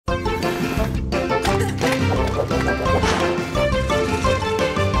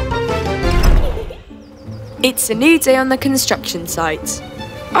It's a new day on the construction site.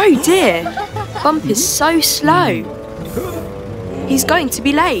 Oh dear, Bump is so slow. He's going to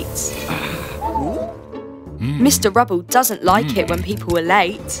be late. Mr. Rubble doesn't like it when people are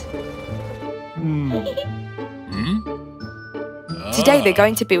late. Today they're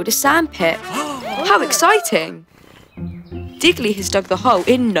going to build a sandpit. How exciting! Digley has dug the hole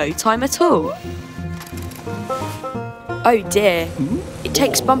in no time at all. Oh dear, it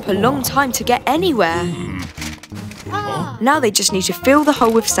takes Bump a long time to get anywhere. Now they just need to fill the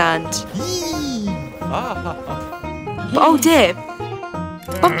hole with sand. But oh dear,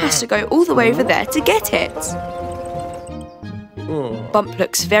 Bump has to go all the way over there to get it. Bump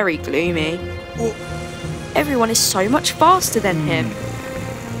looks very gloomy. Everyone is so much faster than him.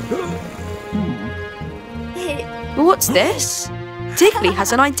 But what's this? Digley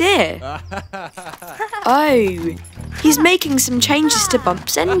has an idea. Oh, he's making some changes to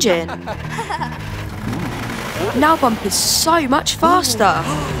Bump's engine. Now Bump is so much faster.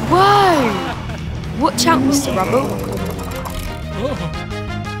 Whoa! Watch out, Mr. Rubble.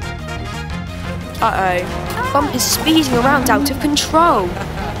 Uh-oh, Bump is speeding around out of control.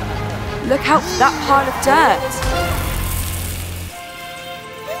 Look out for that pile of dirt.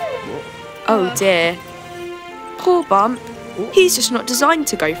 Oh dear. Poor Bump. He's just not designed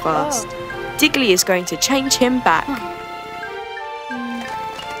to go fast. Digley is going to change him back.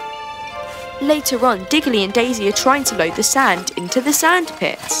 Later on, Digley and Dazey are trying to load the sand into the sand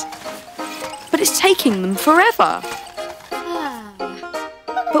pits. But it's taking them forever.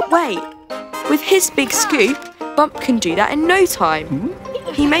 But wait, with his big scoop, Bump can do that in no time.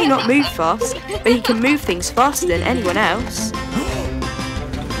 He may not move fast, but he can move things faster than anyone else.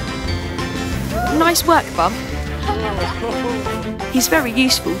 Nice work, Bump. He's very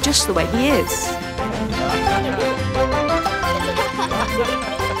useful just the way he is.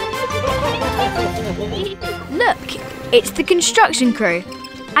 Look, it's the construction crew,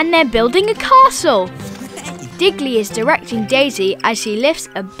 and they're building a castle. Digley is directing Dazey as she lifts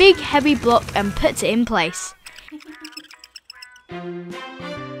a big heavy block and puts it in place.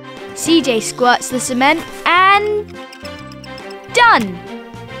 CJ squirts the cement and... done!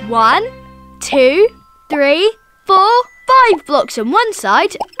 1, 2, 3, 4, 5 blocks on one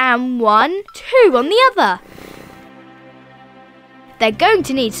side and 1, 2 on the other. They're going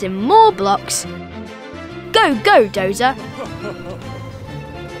to need some more blocks. Go, go, Dozer.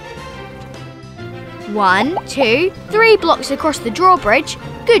 1, 2, 3 blocks across the drawbridge.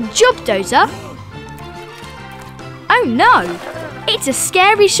 Good job, Dozer. Oh no, it's a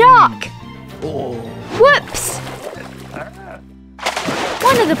scary shark. Whoops!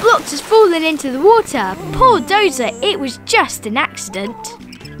 One of the blocks has fallen into the water. Poor Dozer, it was just an accident.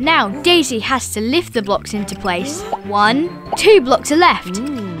 Now Dazey has to lift the blocks into place. 1, 2 blocks are left.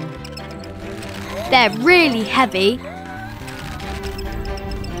 They're really heavy.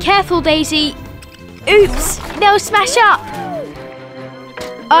 Careful, Dazey. Oops, they'll smash up.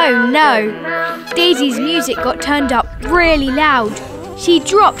 Oh no, Dazey's music got turned up really loud. She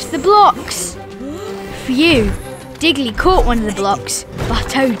dropped the blocks. Phew, Digley caught one of the blocks,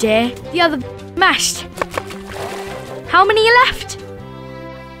 but oh dear, the other mashed. How many are left?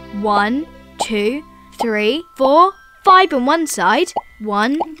 1, 2, 3, 4, 5 on one side.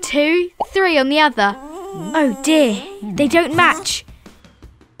 1, 2, 3 on the other. Oh dear, they don't match.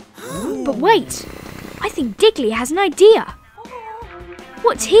 But wait, I think Digley has an idea.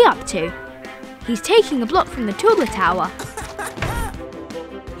 What's he up to? He's taking a block from the taller tower.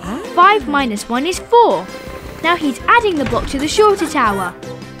 5 minus 1 is 4. Now he's adding the block to the shorter tower.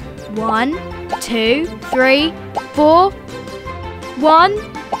 1, 2, 3, 4. 1,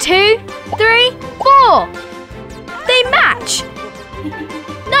 2, 3, 4. They match.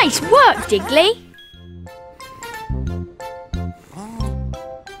 Nice work, Digley.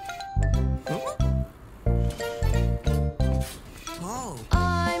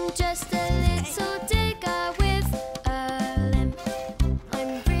 I'm just a little digger with a limp.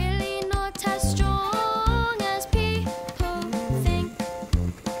 I'm really not as strong as people think.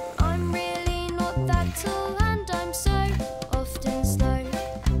 I'm really not that tall and I'm so often slow.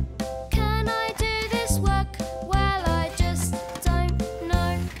 Can I do this work? Well, I just don't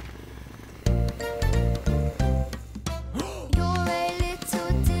know. You're a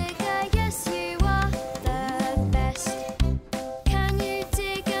little digger, yes you are the best. Can you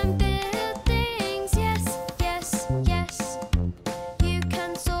dig and build things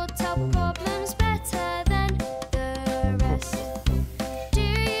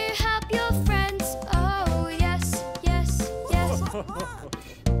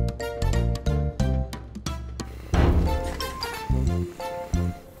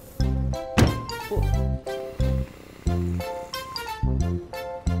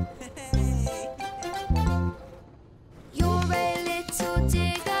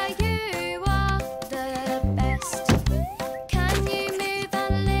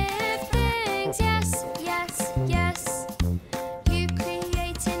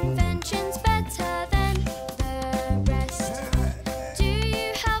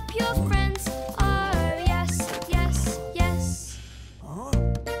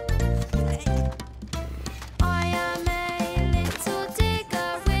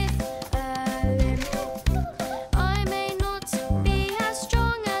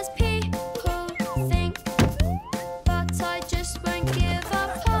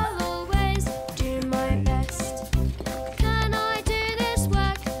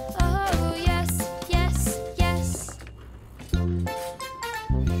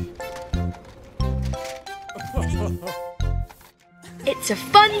It's a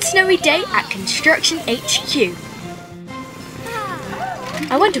fun snowy day at Construction HQ.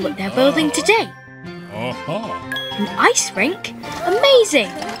 I wonder what they're building today. An ice rink? Amazing!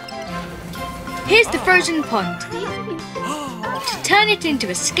 Here's the frozen pond. To turn it into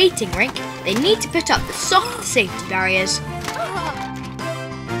a skating rink, they need to put up the soft safety barriers.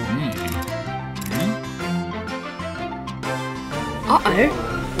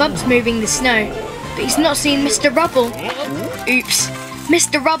 Uh-oh, Bump's moving the snow, but he's not seen Mr. Rubble. Oops,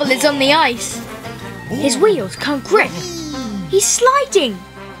 Mr. Rubble is on the ice. His wheels can't grip. He's sliding.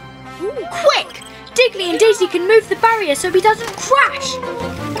 Quick! Digley and Dazey can move the barrier so he doesn't crash.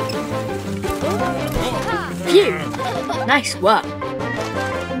 Phew, nice work.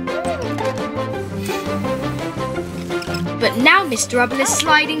 But now Mr. Rubble is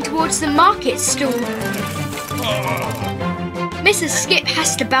sliding towards the market stall. Mrs. Skip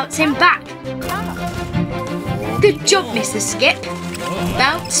has to bounce him back. Good job, Mrs. Skip.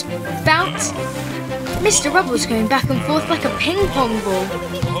 Bounce, bounce. Mr. Rubble's going back and forth like a ping pong ball.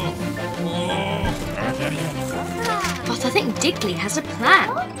 But I think Digley has a plan.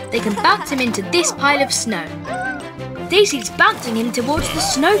 They can bounce him into this pile of snow. Daisy's bouncing him towards the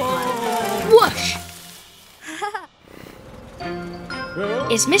snow pile. Whoosh!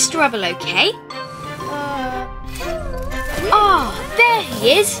 Is Mr. Rubble okay? Ah, there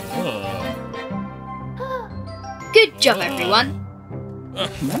he is. Good job, everyone.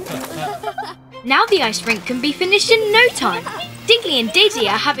 Now the ice rink can be finished in no time. Digley and Dazey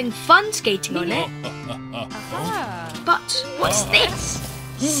are having fun skating on it. But what's this?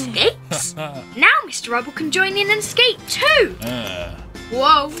 Skates? Now Mr. Rubble can join in and skate too.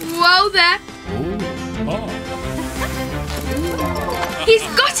 Whoa, whoa there. He's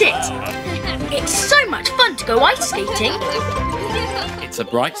got it! It's so much fun to go ice skating. It's a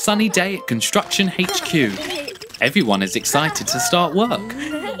bright sunny day at Construction HQ. Everyone is excited to start work.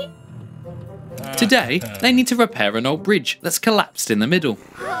 Today, they need to repair an old bridge that's collapsed in the middle.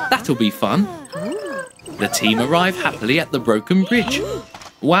 That'll be fun. The team arrive happily at the broken bridge.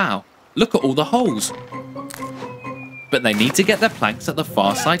 Wow, look at all the holes. But they need to get their planks at the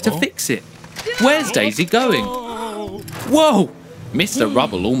far side to fix it. Where's Dazey going? Whoa! Mr.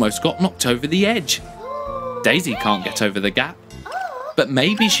 Rubble almost got knocked over the edge. Dazey can't get over the gap. But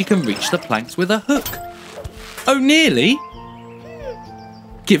maybe she can reach the planks with a hook. Oh, nearly!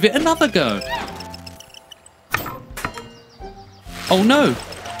 Give it another go. Oh no,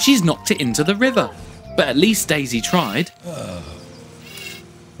 she's knocked it into the river. But at least Dazey tried.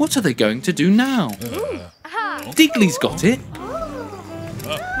 What are they going to do now? Digley's got it.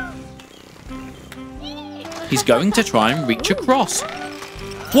 He's going to try and reach across.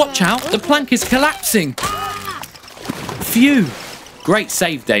 Watch out, the plank is collapsing. Phew, great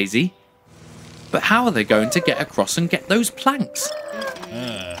save, Dazey. But how are they going to get across and get those planks?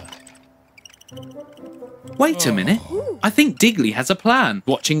 Wait a minute, I think Digley has a plan,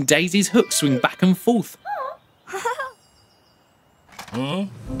 watching Dazey's hook swing back and forth.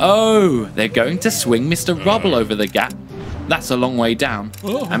 Oh, they're going to swing Mr. Rubble over the gap. That's a long way down,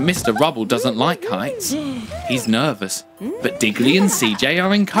 and Mr. Rubble doesn't like heights. He's nervous, but Digley and CJ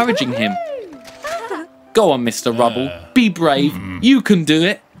are encouraging him. Go on, Mr. Rubble, be brave, you can do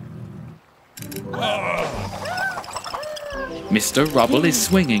it. Mr. Rubble is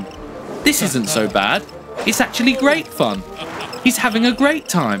swinging. This isn't so bad. It's actually great fun. He's having a great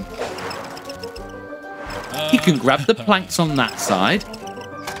time. He can grab the planks on that side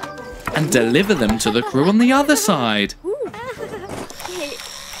and deliver them to the crew on the other side.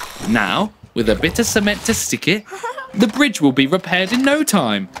 Now, with a bit of cement to stick it, the bridge will be repaired in no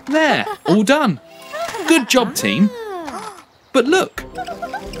time. There, all done. Good job, team. But look,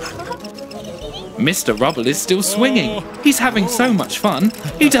 Mr. Rubble is still swinging. He's having so much fun,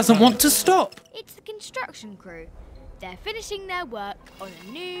 he doesn't want to stop. It's the construction crew. They're finishing their work on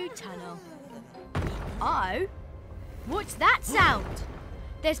a new tunnel. Uh-oh, what's that sound?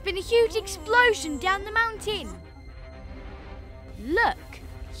 There's been a huge explosion down the mountain. Look,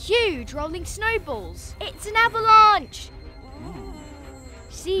 huge rolling snowballs. It's an avalanche.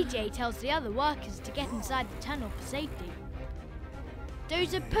 CJ tells the other workers to get inside the tunnel for safety.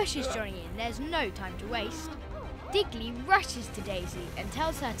 Dozer pushes Johnny in, there's no time to waste. Digley rushes to Dazey and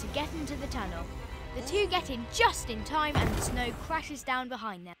tells her to get into the tunnel. The two get in just in time and the snow crashes down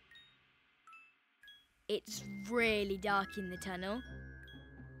behind them. It's really dark in the tunnel.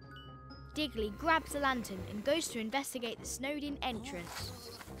 Digley grabs a lantern and goes to investigate the snowed-in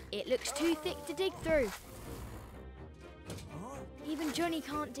entrance. It looks too thick to dig through. Even Johnny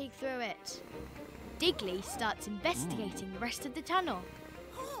can't dig through it. Digley starts investigating the rest of the tunnel.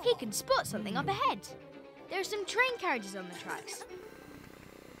 He can spot something up ahead. There are some train carriages on the tracks.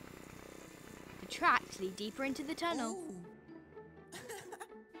 The tracks lead deeper into the tunnel.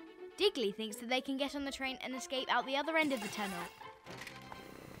 Digley thinks that they can get on the train and escape out the other end of the tunnel.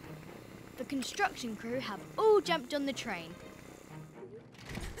 The construction crew have all jumped on the train.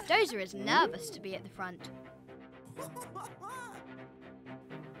 Dozer is nervous to be at the front.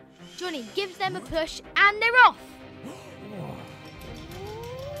 Johnny gives them a push and they're off!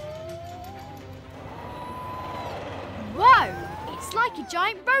 Whoa! It's like a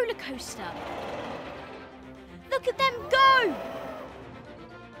giant roller coaster. Look at them go!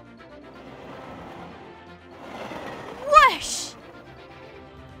 Whoosh!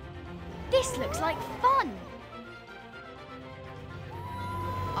 This looks like fun.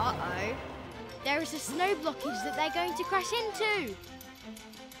 Uh-oh. There is a snow blockage that they're going to crash into.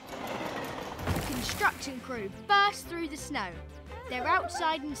 The construction crew burst through the snow. They're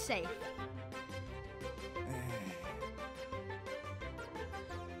outside and safe.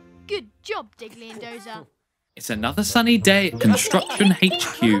 Good job, Digley and Dozer. It's another sunny day at Construction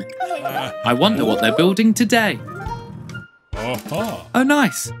HQ. I wonder what they're building today. Oh,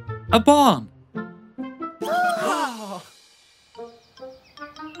 nice. A barn.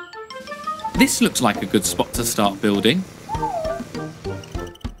 This looks like a good spot to start building.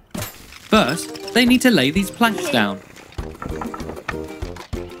 First, they need to lay these planks down.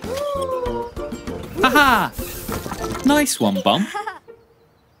 Haha! Nice one, Bump.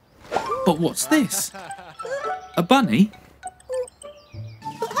 But what's this? A bunny?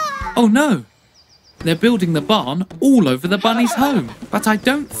 Oh no! They're building the barn all over the bunny's home, but I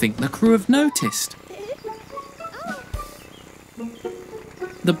don't think the crew have noticed.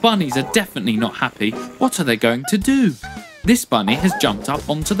 The bunnies are definitely not happy. What are they going to do? This bunny has jumped up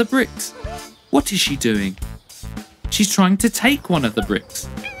onto the bricks. What is she doing? She's trying to take one of the bricks.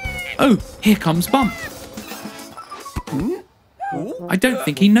 Oh, here comes Bump. I don't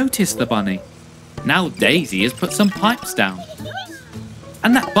think he noticed the bunny. Now Daisy has put some pipes down.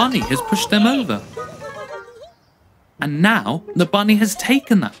 And that bunny has pushed them over. And now the bunny has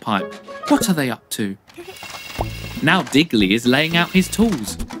taken that pipe. What are they up to? Now Digley is laying out his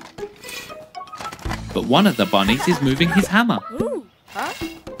tools. But one of the bunnies is moving his hammer.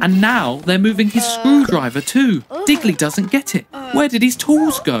 And now they're moving his screwdriver too. Digley doesn't get it. Where did his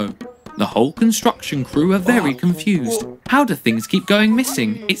tools go? The whole construction crew are very confused. How do things keep going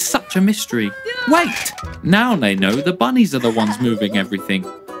missing? It's such a mystery. Wait! Now they know the bunnies are the ones moving everything.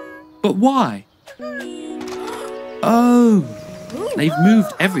 But why? Oh! They've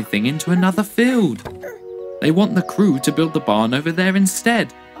moved everything into another field. They want the crew to build the barn over there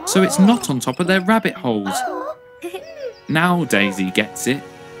instead, so it's not on top of their rabbit holes. Now Daisy gets it.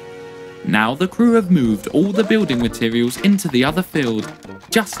 Now the crew have moved all the building materials into the other field,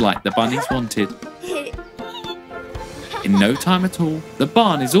 just like the bunnies wanted. In no time at all, the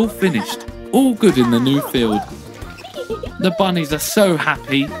barn is all finished, all good in the new field. The bunnies are so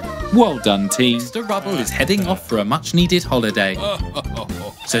happy. Well done, team. Mr. Rubble is heading off for a much-needed holiday.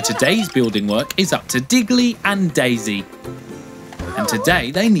 So today's building work is up to Digley and Dazey. And today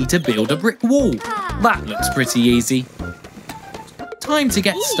they need to build a brick wall. That looks pretty easy. Time to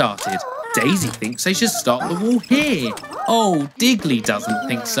get started. Daisy thinks they should start the wall here. Oh, Digley doesn't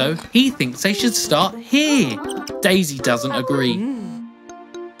think so. He thinks they should start here. Daisy doesn't agree.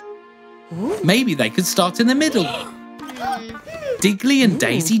 Maybe they could start in the middle. Digley and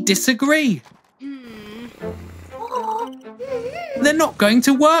Dazey disagree. They're not going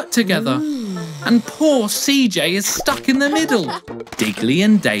to work together. And poor CJ is stuck in the middle. Digley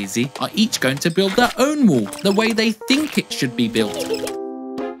and Dazey are each going to build their own wall the way they think it should be built.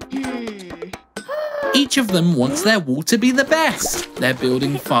 Each of them wants their wall to be the best. They're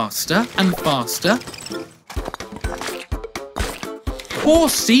building faster and faster. Poor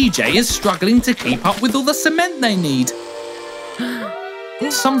CJ is struggling to keep up with all the cement they need.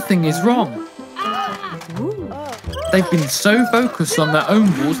 Something is wrong. They've been so focused on their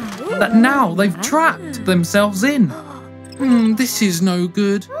own walls that now they've trapped themselves in. This is no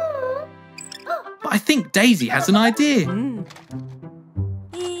good. But I think Daisy has an idea.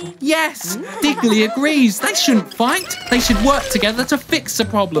 Yes, Digley agrees. They shouldn't fight. They should work together to fix the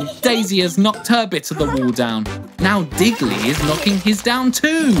problem. Daisy has knocked her bit of the wall down. Now Digley is knocking his down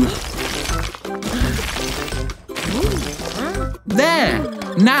too. There.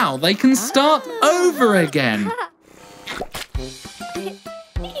 Now they can start over again.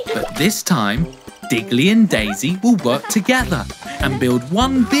 But this time, Digley and Dazey will work together and build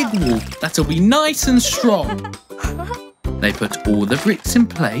one big wall that'll be nice and strong. They put all the bricks in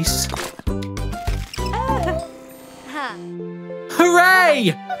place.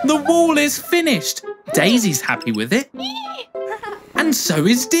 Hooray! The wall is finished. Daisy's happy with it. And so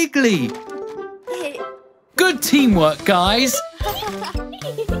is Digley. Good teamwork, guys.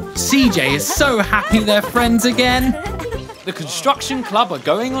 CJ is so happy they're friends again. The construction club are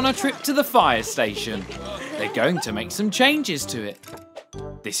going on a trip to the fire station. They're going to make some changes to it.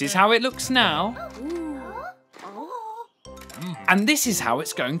 This is how it looks now. And this is how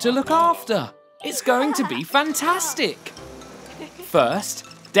it's going to look after. It's going to be fantastic. First,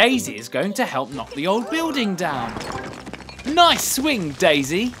 Daisy is going to help knock the old building down. Nice swing,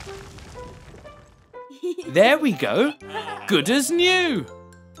 Daisy. There we go. Good as new.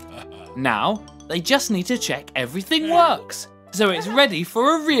 Now, they just need to check everything works, so it's ready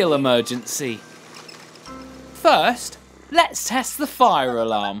for a real emergency. First, let's test the fire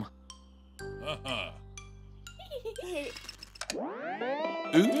alarm.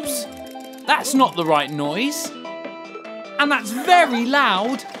 Oops, that's not the right noise. And that's very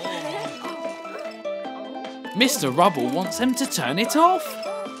loud. Mr. Rubble wants them to turn it off.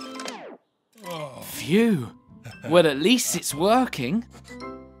 Phew. Well, at least it's working.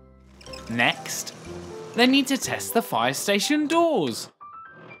 Next, they need to test the fire station doors.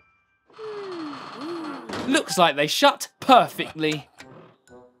 Looks like they shut perfectly.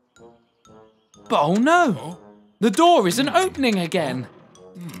 But oh no, the door isn't opening again.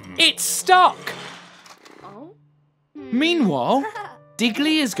 It's stuck. Meanwhile,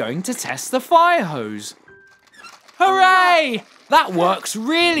 Digley is going to test the fire hose. Hooray! That works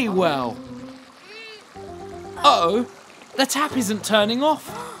really well. Uh-oh, the tap isn't turning off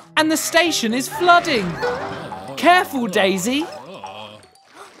and the station is flooding. Careful, Daisy.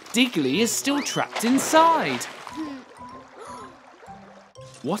 Digley is still trapped inside.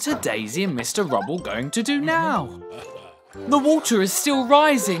 What are Daisy and Mr. Rubble going to do now? The water is still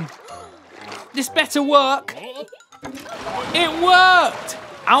rising. This better work. It worked!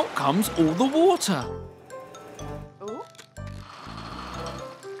 Out comes all the water.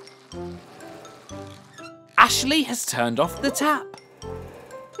 Ashley has turned off the tap.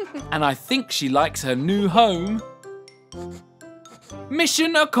 And I think she likes her new home.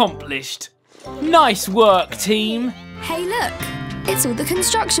 Mission accomplished. Nice work, team. Hey, look. It's all the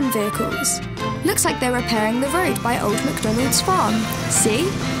construction vehicles. Looks like they're repairing the road by Old MacDonald's farm. See?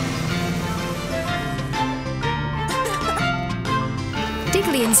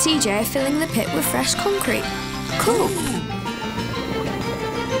 Digley and CJ are filling the pit with fresh concrete. Cool.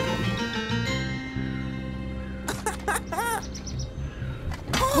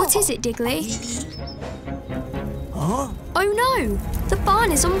 What is it, Digley? Oh no! The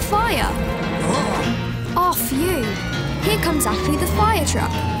barn is on fire! Oh, phew! Here comes Ashley the fire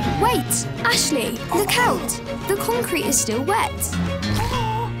truck. Wait! Ashley, look out! The concrete is still wet.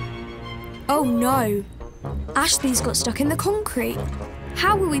 Oh no! Ashley's got stuck in the concrete.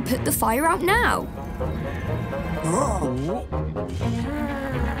 How will we put the fire out now?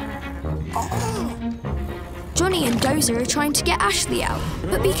 Johnny and Dozer are trying to get Ashley out.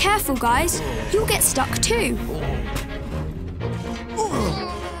 But be careful, guys. You'll get stuck too.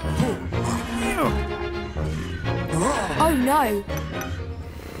 Oh no!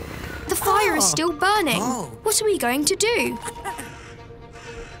 The fire is still burning. What are we going to do?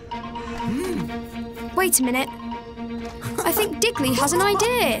 Wait a minute. I think Digley has an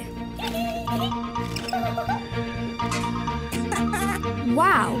idea.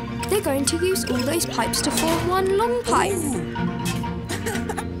 Wow, they're going to use all those pipes to form one long pipe.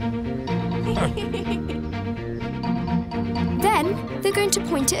 Then they're going to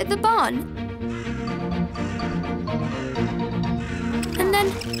point it at the barn. And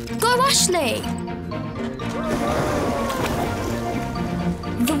then, go Ashley!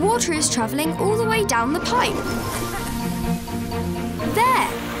 The water is travelling all the way down the pipe. There!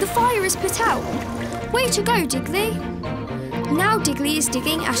 The fire is put out. Way to go, Digley. Now Digley is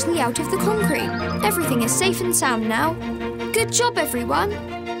digging Ashley out of the concrete. Everything is safe and sound now. Good job, everyone.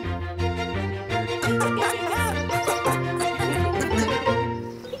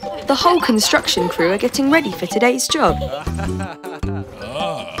 The whole construction crew are getting ready for today's job.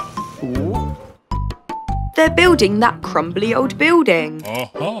 They're building that crumbly old building.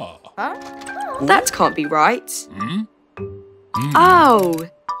 That can't be right. Oh,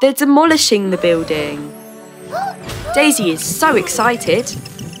 they're demolishing the building. Daisy is so excited.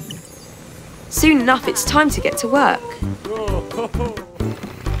 Soon enough, it's time to get to work.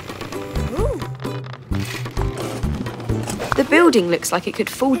 The building looks like it could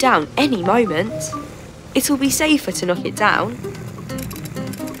fall down any moment. It'll be safer to knock it down.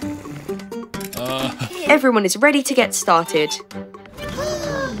 Everyone is ready to get started.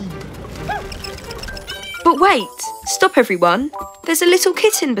 But wait! Stop, everyone! There's a little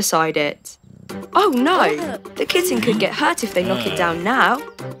kitten beside it. Oh no! The kitten could get hurt if they knock it down now.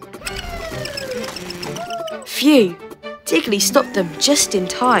 Phew! Digley stopped them just in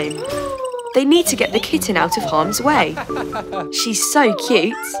time. They need to get the kitten out of harm's way. She's so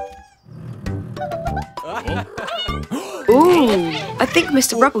cute. Ooh, I think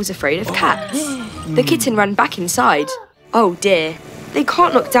Mr. Rubble's afraid of cats. The kitten ran back inside. Oh dear, they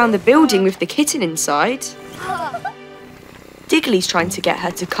can't knock down the building with the kitten inside. Digley's trying to get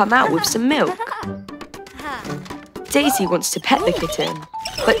her to come out with some milk. Daisy wants to pet the kitten,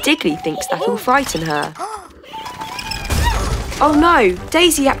 but Digley thinks that'll frighten her. Oh no,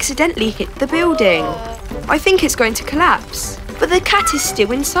 Daisy accidentally hit the building. I think it's going to collapse, but the cat is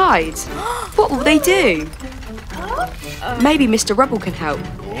still inside. What will they do? Maybe Mr. Rubble can help,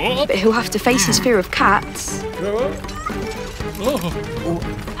 but he'll have to face his fear of cats.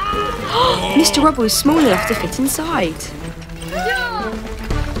 Mr. Rubble is small enough to fit inside.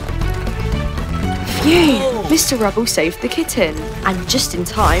 Phew! Mr. Rubble saved the kitten, and just in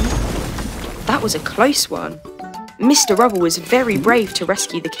time. That was a close one. Mr. Rubble was very brave to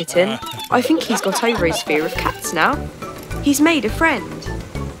rescue the kitten. I think he's got over his fear of cats now. He's made a friend.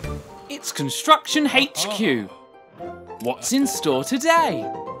 It's Construction HQ. What's in store today?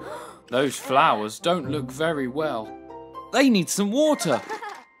 Those flowers don't look very well. They need some water.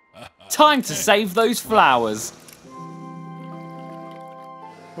 Time to save those flowers.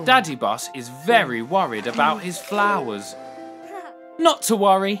 Daddy Bus is very worried about his flowers. Not to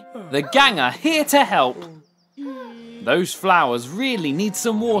worry, the gang are here to help. Those flowers really need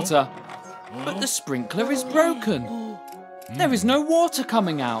some water, but the sprinkler is broken. There is no water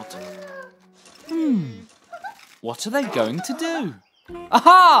coming out. What are they going to do?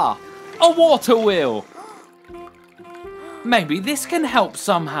 Aha! A water wheel! Maybe this can help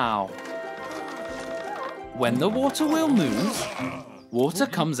somehow. When the water wheel moves, water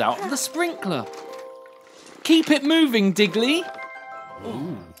comes out of the sprinkler. Keep it moving, Digley.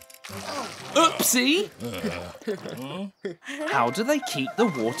 Oopsie! How do they keep the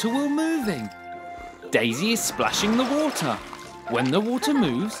water wheel moving? Daisy is splashing the water. When the water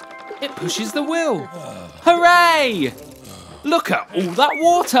moves, it pushes the wheel. Hooray! Look at all that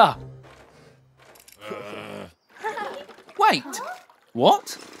water. Wait,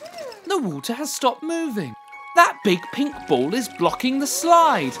 what? The water has stopped moving. That big pink ball is blocking the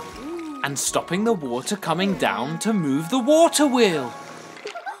slide and stopping the water coming down to move the water wheel.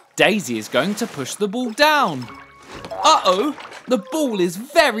 Daisy is going to push the ball down. Uh-oh, the ball is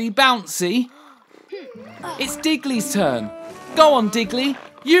very bouncy. It's Digley's turn. Go on, Digley,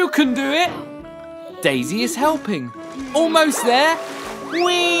 you can do it. Daisy is helping. Almost there.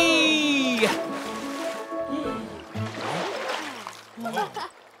 Whee!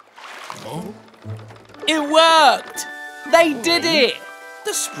 It worked! They did it!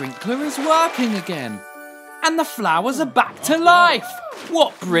 The sprinkler is working again. And the flowers are back to life.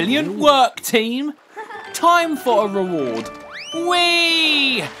 What brilliant work, team. Time for a reward.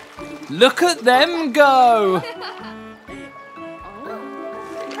 Whee! Look at them go!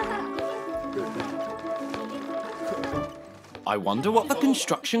 I wonder what the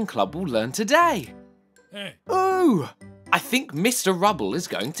construction club will learn today. Ooh! I think Mr. Rubble is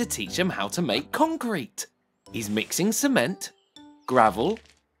going to teach them how to make concrete. He's mixing cement, gravel,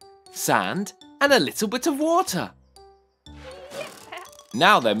 sand, and a little bit of water.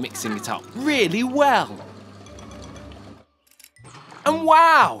 Now they're mixing it up really well. And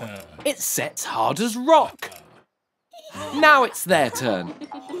wow! It sets hard as rock. Now it's their turn.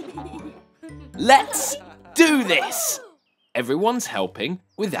 Let's do this! Everyone's helping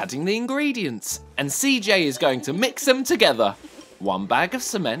with adding the ingredients, and CJ is going to mix them together. 1 bag of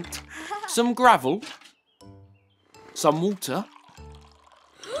cement, some gravel, some water.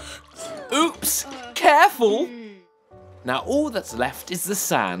 Oops! Careful! Now all that's left is the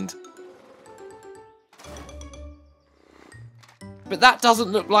sand. But that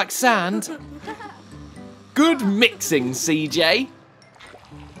doesn't look like sand. Good mixing, CJ.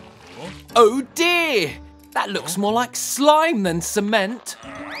 Oh dear! That looks more like slime than cement.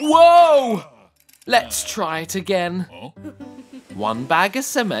 Whoa! Let's try it again. 1 bag of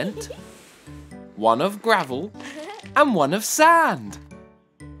cement, 1 of gravel, and 1 of sand.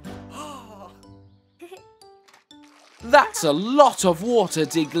 That's a lot of water,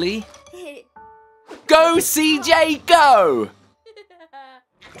 Digley. Go, CJ, go!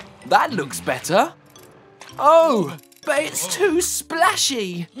 That looks better. Oh, but it's too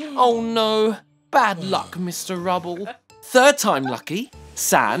splashy. Oh no. Bad luck, Mr. Rubble. 3rd time lucky.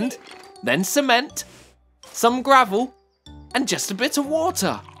 Sand, then cement, some gravel, and just a bit of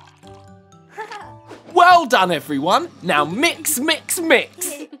water. Well done, everyone. Now mix, mix,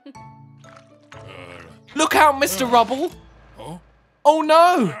 mix. Look out, Mr. Rubble! Oh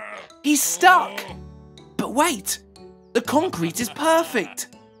no! He's stuck! But wait! The concrete is perfect!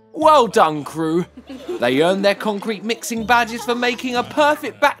 Well done, crew! They earned their concrete mixing badges for making a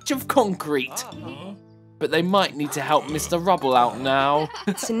perfect batch of concrete. But they might need to help Mr. Rubble out now.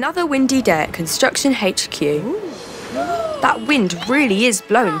 It's another windy day at Construction HQ. That wind really is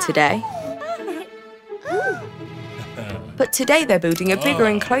blowing today. But today they're building a bigger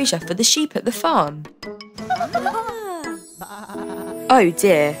enclosure for the sheep at the farm. Oh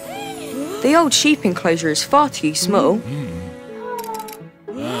dear. The old sheep enclosure is far too small.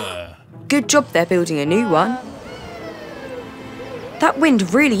 Good job they're building a new one. That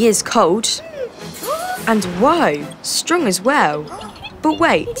wind really is cold. And whoa, strong as well. But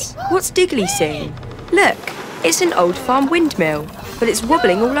wait, what's Digley seeing? Look, it's an old farm windmill, but it's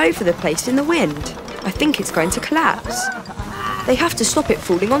wobbling all over the place in the wind. I think it's going to collapse. They have to stop it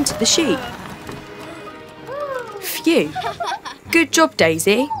falling onto the sheep. Phew. Good job,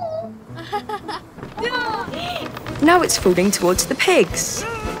 Daisy. Now it's falling towards the pigs.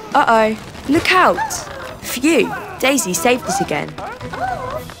 Uh-oh, look out. Phew, Daisy saved it again.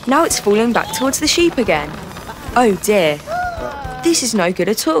 Now it's falling back towards the sheep again. Oh dear. This is no good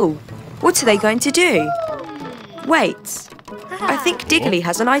at all. What are they going to do? Wait, I think Digley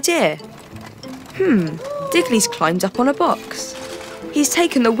has an idea. Digley's climbed up on a box. He's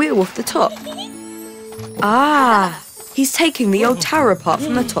taken the wheel off the top. Ah, he's taking the old tower apart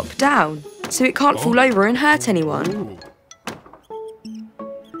from the top down, so it can't fall over and hurt anyone.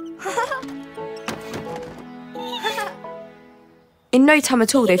 In no time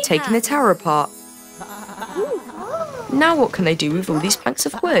at all, they've taken the tower apart. Now what can they do with all these planks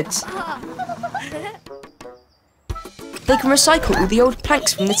of wood? They can recycle all the old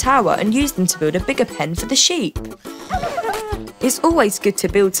planks from the tower and use them to build a bigger pen for the sheep. It's always good to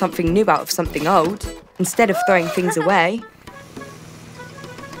build something new out of something old, instead of throwing things away.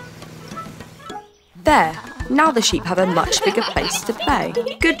 There, now the sheep have a much bigger place to play.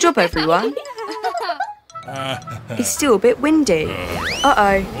 Good job, everyone. It's still a bit windy.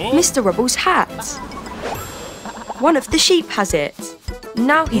 Uh-oh, Mr. Rubble's hat. One of the sheep has it.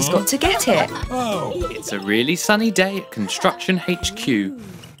 Now he's got to get it. It's a really sunny day at Construction HQ.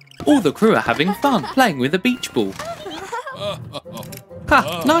 All the crew are having fun playing with a beach ball.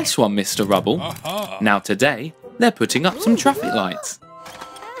 Ha, nice one, Mr. Rubble. Now today, they're putting up some traffic lights.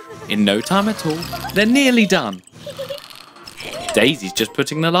 In no time at all, they're nearly done. Daisy's just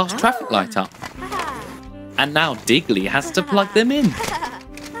putting the last traffic light up. And now Digley has to plug them in.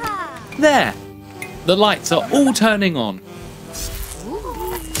 There, the lights are all turning on.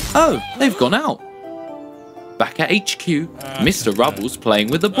 Oh, they've gone out. Back at HQ, Mr. Rubble's playing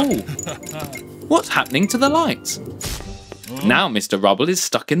with the ball. What's happening to the lights? Now Mr. Rubble is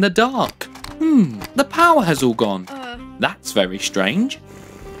stuck in the dark. The power has all gone. That's very strange.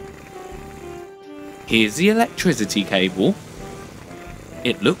 Here's the electricity cable.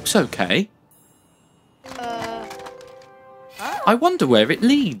 It looks okay. I wonder where it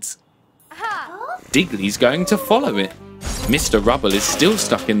leads. Digley's going to follow it. Mr. Rubble is still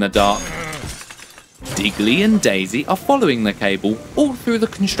stuck in the dark. Digley and Dazey are following the cable all through the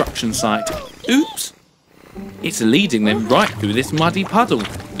construction site. Oops! It's leading them right through this muddy puddle.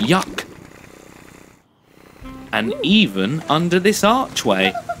 Yuck! And even under this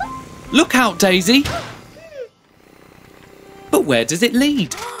archway. Look out, Dazey! But where does it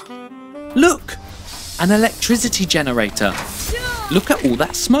lead? Look! An electricity generator. Look at all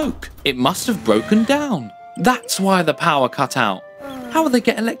that smoke. It must have broken down. That's why the power cut out. How will they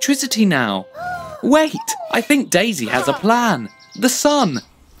get electricity now? Wait, I think Dazey has a plan. The sun.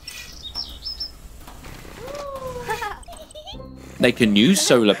 They can use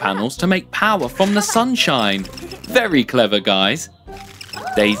solar panels to make power from the sunshine. Very clever, guys.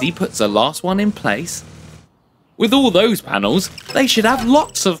 Dazey puts the last one in place. With all those panels, they should have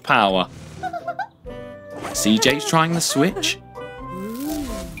lots of power. CJ's trying the switch.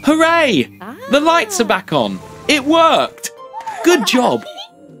 Hooray! The lights are back on. It worked. Good job.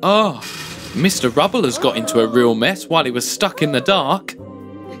 Oh, Mr. Rubble has got into a real mess while he was stuck in the dark.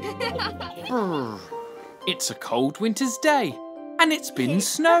 It's a cold winter's day, and it's been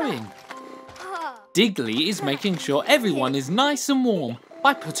snowing. Digley is making sure everyone is nice and warm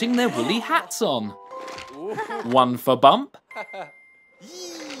by putting their woolly hats on. One for Bump.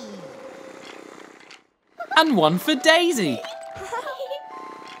 And one for Dazey.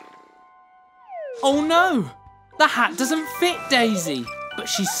 Oh no! The hat doesn't fit Dazey, but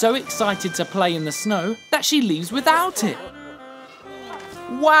she's so excited to play in the snow that she leaves without it.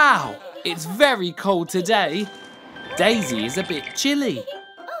 Wow! It's very cold today. Dazey is a bit chilly.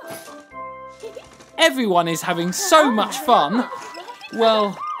 Everyone is having so much fun.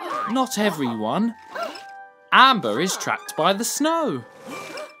 Well, not everyone. Amber is trapped by the snow.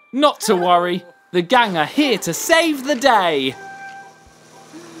 Not to worry, the gang are here to save the day.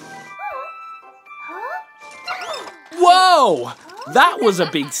 Whoa! That was a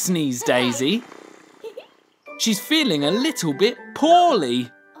big sneeze, Daisy. She's feeling a little bit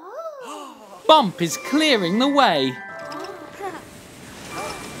poorly. Bump is clearing the way.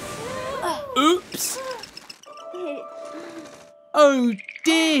 Oops! Oh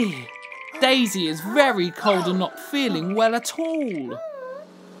dear! Daisy is very cold and not feeling well at all.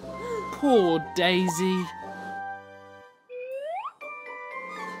 Poor Daisy.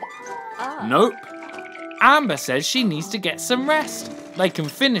 Nope. Amber says she needs to get some rest. They can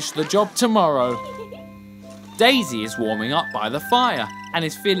finish the job tomorrow. Daisy is warming up by the fire and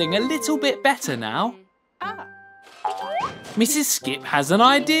is feeling a little bit better now. Mrs. Skip has an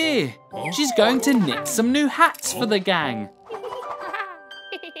idea. She's going to knit some new hats for the gang.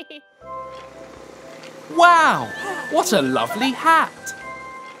 Wow, what a lovely hat.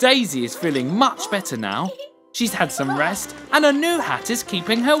 Daisy is feeling much better now. She's had some rest and a new hat is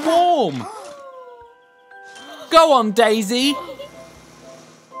keeping her warm. Go on, Daisy.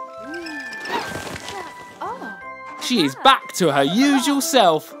 She is back to her usual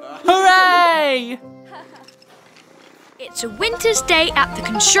self. Hooray! It's a winter's day at the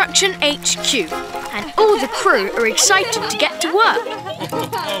construction HQ, and all the crew are excited to get to work.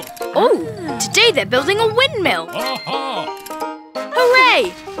 Oh, today they're building a windmill.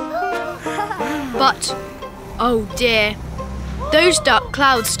 Hooray! But, oh dear, those dark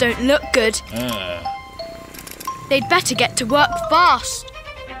clouds don't look good. They'd better get to work fast.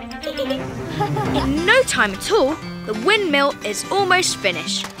 In no time at all, the windmill is almost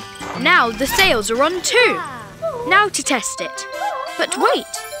finished. Now the sails are on too. Now to test it. But wait,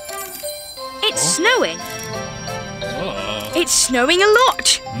 it's snowing. It's snowing a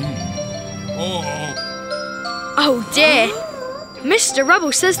lot. Oh dear. Mr.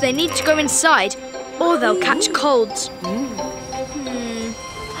 Rubble says they need to go inside or they'll catch colds.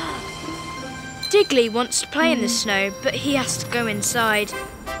 Digley wants to play in the snow, but he has to go inside.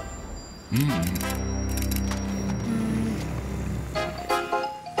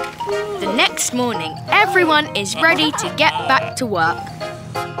 The next morning, everyone is ready to get back to work.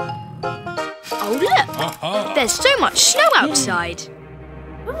 Oh look, there's so much snow outside.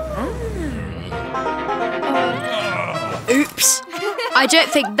 Oops, I don't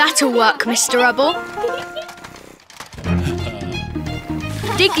think that'll work, Mr. Rubble.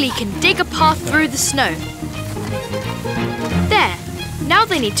 Digley can dig a path through the snow. There, now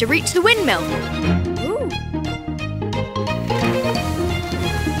they need to reach the windmill.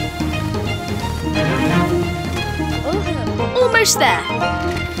 Almost there.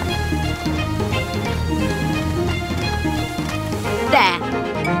 There,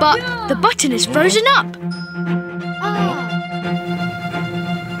 but the button is frozen up.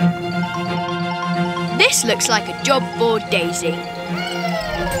 This looks like a job for Daisy.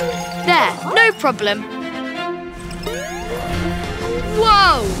 There, no problem.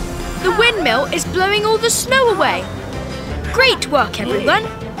 Whoa! The windmill is blowing all the snow away. Great work, everyone.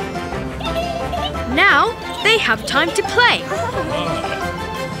 Now they have time to play.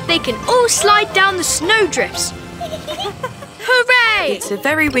 They can all slide down the snowdrifts. Hooray! It's a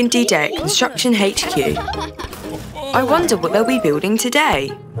very windy day at Construction HQ. I wonder what they'll be building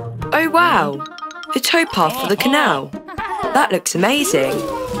today. Oh wow, the towpath for the canal. That looks amazing.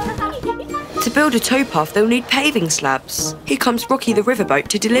 To build a towpath, they'll need paving slabs. Here comes Rocky the riverboat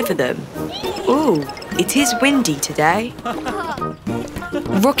to deliver them. Ooh, it is windy today.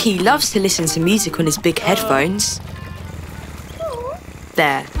 Rocky loves to listen to music on his big headphones.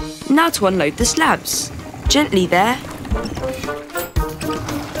 There, now to unload the slabs. Gently there.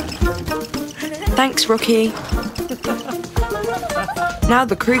 Thanks, Rocky. Now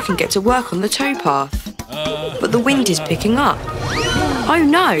the crew can get to work on the towpath. But the wind is picking up. Oh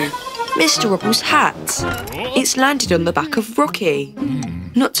no! Mr. Rubble's hat. It's landed on the back of Rocky.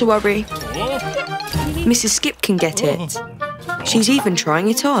 Not to worry. Mrs. Skip can get it. She's even trying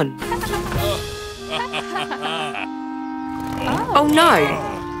it on. Oh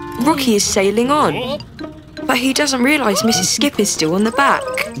no! Rocky is sailing on. But he doesn't realise Mrs. Skip is still on the back.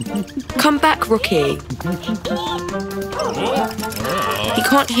 Come back, Rocky. He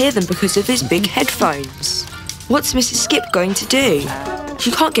can't hear them because of his big headphones. What's Mrs. Skip going to do? She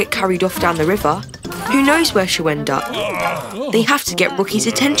can't get carried off down the river. Who knows where she'll end up? They have to get Rocky's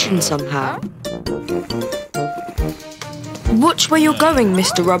attention somehow. Watch where you're going,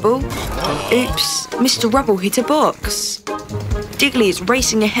 Mr. Rubble. Oops, Mr. Rubble hit a box. Digley is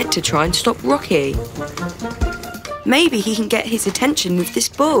racing ahead to try and stop Rocky. Maybe he can get his attention with this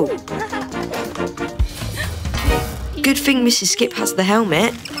ball. Good thing Mrs. Skip has the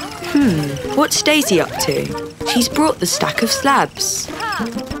helmet. What's Daisy up to? She's brought the stack of slabs.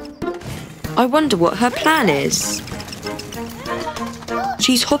 I wonder what her plan is.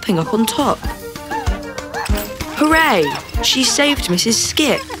 She's hopping up on top. Hooray! She saved Mrs.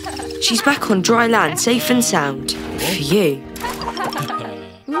 Skip. She's back on dry land, safe and sound. Phew.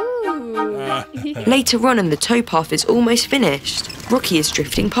 Later on, and the towpath is almost finished. Rocky is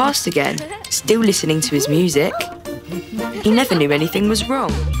drifting past again, still listening to his music. He never knew anything was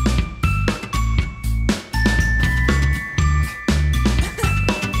wrong.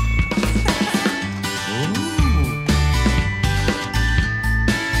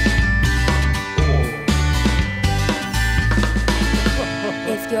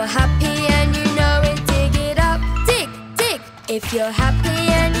 If you're happy and you know it, dig it up. Dig, dig. If you're happy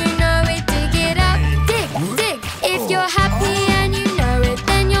and you know it, dig it up. Dig, dig. If you're happy and you know it,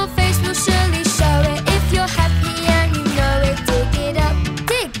 then your face will surely show it. If you're happy and you know it, dig it up.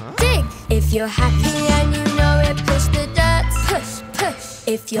 Dig, dig. If you're happy and you know it, push the dirt. Push, push.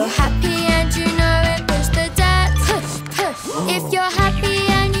 If you're happy and you know it, push the dirt. Push, push. If you're happy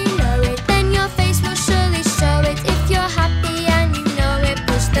and you know it, then your face will surely show it. If you're happy and you know it,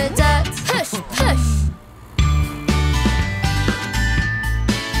 push the dirt. Push, push.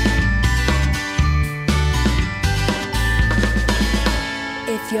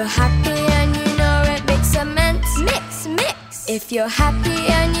 If you're happy and you know it, mix cement. Mix, mix. If you're happy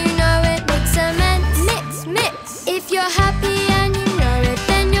and you know it, mix cement. Mix, mix. If you're happy and you know it,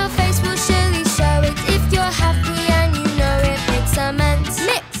 then your face will surely show it. If you're happy and you know it, mix cement.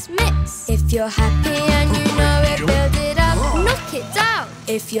 Mix, mix. If you're happy and you know it, build it up. Knock it down.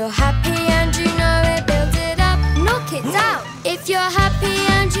 If you're happy and you know it, build it up. Knock it down. If you're happy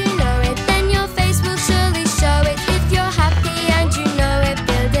and you know it, then your face will surely show it. If you're happy and you know it,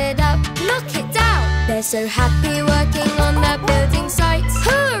 build it up. Knock it down. They're so happy working on the building site.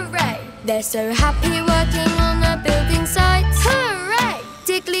 Hooray! They're so happy working on the building site. Hooray!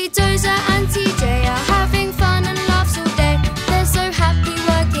 Digley, Dozer and TJ are having fun and laughs all day. They're so happy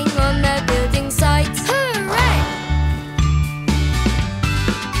working on the building site. Hooray!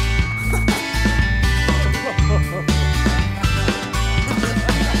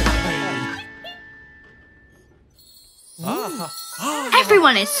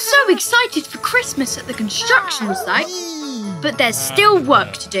 Everyone is so excited for Christmas at the construction site, but there's still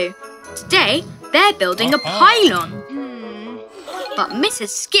work to do. Today, they're building a pylon. But Mrs.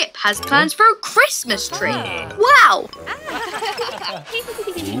 Skip has plans for a Christmas tree. Wow!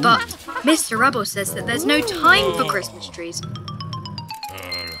 But Mr. Rubble says that there's no time for Christmas trees.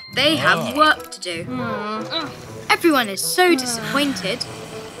 They have work to do. Everyone is so disappointed.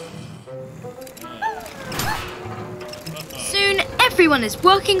 Soon, everyone is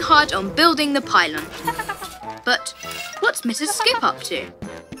working hard on building the pylon. But what's Mrs. Skip up to?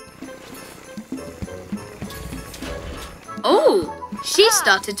 Oh, she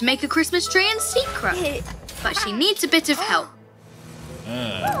started to make a Christmas tree in secret. But she needs a bit of help.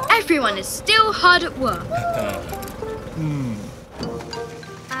 Everyone is still hard at work.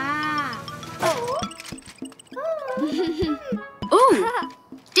 Oh,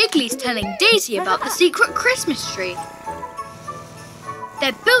 Digley's telling Daisy about the secret Christmas tree.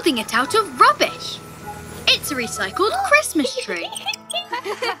 They're building it out of rubbish. It's a recycled Christmas tree.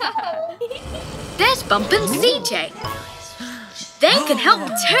 There's Bump and CJ. They can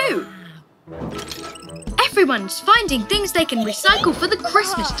help too. Everyone's finding things they can recycle for the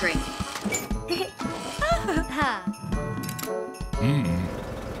Christmas tree.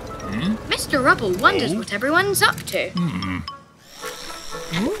 Mr. Rubble wonders what everyone's up to.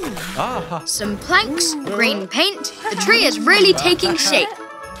 Some planks, green paint. The tree is really taking shape.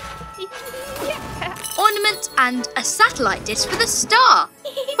 Ornament and a satellite dish for the star.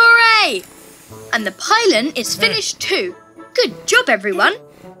 Hooray! And the pylon is finished too. Good job, everyone.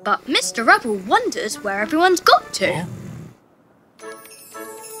 But Mr. Rubble wonders where everyone's got to.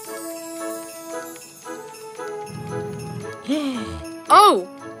 Oh,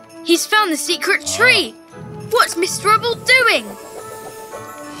 he's found the secret tree. What's Mr. Rubble doing?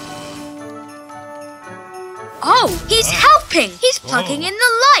 Oh, he's helping. He's plugging in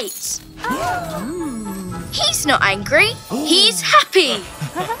the lights. He's not angry. He's happy.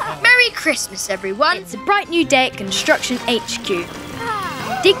 Merry Christmas, everyone. It's a bright new day at Construction HQ.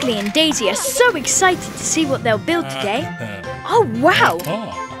 Digley and Dazey are so excited to see what they'll build today. Oh, wow!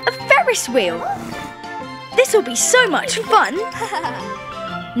 A Ferris wheel! This will be so much fun!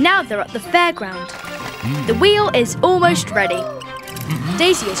 Now they're at the fairground. The wheel is almost ready.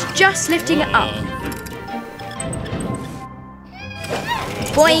 Daisy is just lifting it up.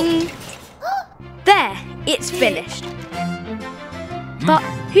 Boing! There, it's finished. But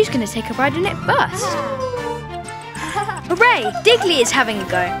who's going to take a ride in it first? Hooray! Digley is having a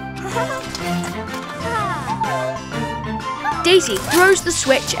go. Daisy throws the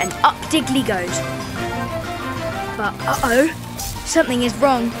switch and up Digley goes. But uh-oh, something is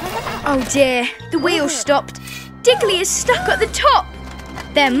wrong. Oh dear, the wheel's stopped. Digley is stuck at the top.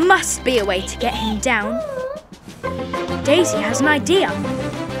 There must be a way to get him down. Daisy has an idea.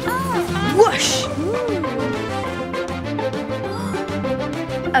 Whoosh!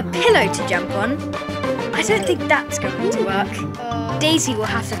 A pillow to jump on? I don't think that's going to work. Daisy will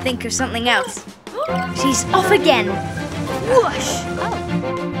have to think of something else. She's off again. Whoosh!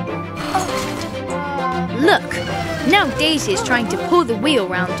 Look, now Daisy is trying to pull the wheel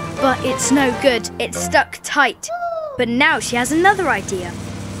round, but it's no good. It's stuck tight. But now she has another idea.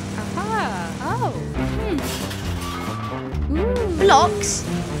 Blocks?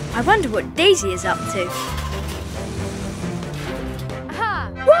 I wonder what Daisy is up to.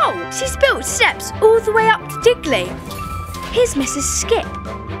 Whoa! She's built steps all the way up to Digley. Here's Mrs. Skip.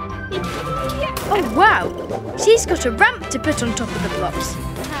 Oh wow! She's got a ramp to put on top of the blocks.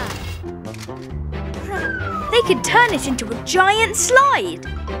 They could turn it into a giant slide.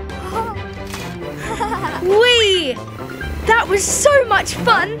 Whee! That was so much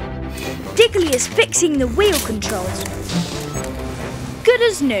fun! Digley is fixing the wheel controls. Good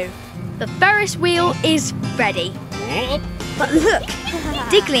as new. The Ferris wheel is ready. But look,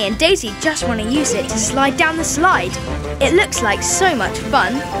 Digley and Daisy just want to use it to slide down the slide. It looks like so much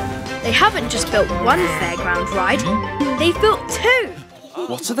fun. They haven't just built one fairground ride, they've built two.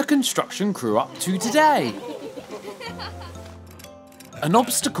 What are the construction crew up to today? An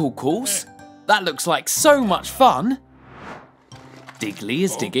obstacle course? That looks like so much fun. Digley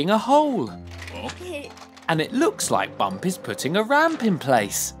is digging a hole. And it looks like Bump is putting a ramp in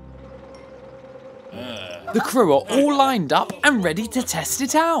place. The crew are all lined up and ready to test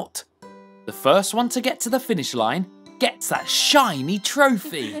it out. The first one to get to the finish line gets that shiny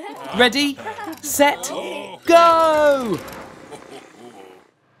trophy. Ready, set, go!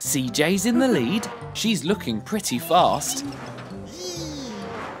 CJ's in the lead. She's looking pretty fast.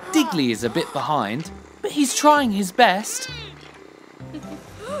 Digley is a bit behind, but he's trying his best.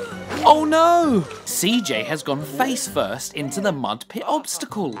 Oh no! CJ has gone face first into the mud pit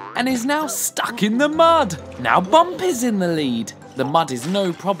obstacle and is now stuck in the mud. Now Bump is in the lead. The mud is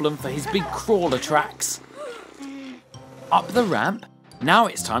no problem for his big crawler tracks. Up the ramp, now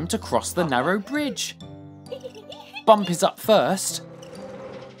it's time to cross the narrow bridge. Bump is up first.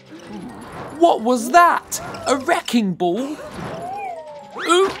 What was that? A wrecking ball?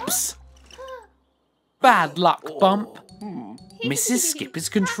 Oops! Bad luck, Bump. Mrs. Skip is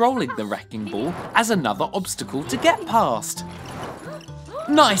controlling the wrecking ball as another obstacle to get past.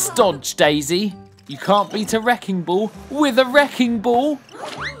 Nice dodge, Daisy. You can't beat a wrecking ball with a wrecking ball.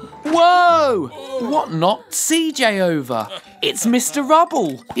 Whoa! What knocked CJ over? It's Mr.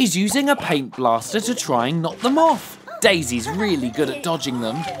 Rubble. He's using a paint blaster to try and knock them off. Daisy's really good at dodging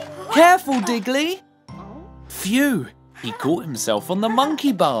them. Careful, Digley. Phew, he caught himself on the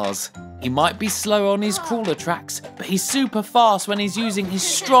monkey bars. He might be slow on his crawler tracks, but he's super fast when he's using his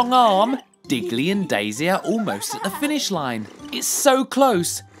strong arm. Digley and Daisy are almost at the finish line. It's so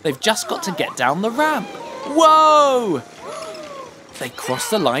close, they've just got to get down the ramp. Whoa! They cross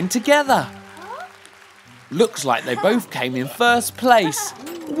the line together. Looks like they both came in first place.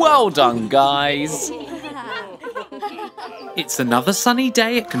 Well done, guys. It's another sunny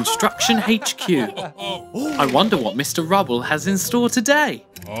day at Construction HQ. I wonder what Mr. Rubble has in store today.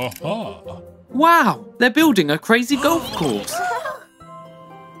 Wow, they're building a crazy golf course.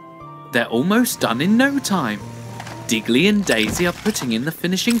 They're almost done in no time. Digley and Daisy are putting in the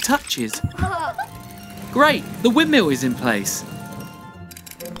finishing touches. Great, the windmill is in place.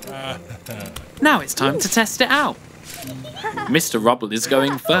 Now it's time to test it out. Mr. Rubble is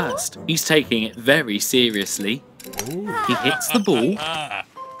going first. He's taking it very seriously. He hits the ball.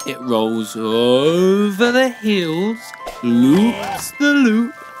 It rolls over the hills, loops the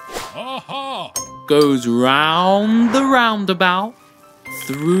loop, goes round the roundabout,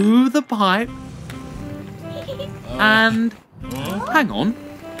 through the pipe, and... hang on,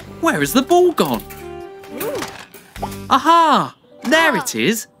 where has the ball gone? Aha! There it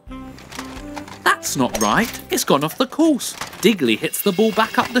is. That's not right. It's gone off the course. Digley hits the ball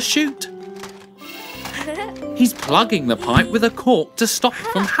back up the chute. He's plugging the pipe with a cork to stop it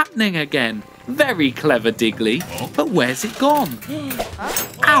from happening again. Very clever, Digley. But where's it gone?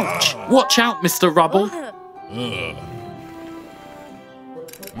 Ouch! Watch out, Mr. Rubble.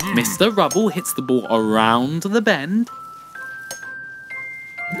 Mr. Rubble hits the ball around the bend.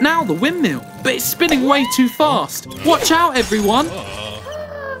 Now the windmill, but it's spinning way too fast. Watch out, everyone.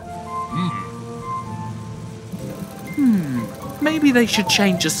 Maybe they should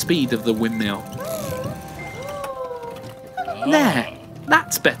change the speed of the windmill. There,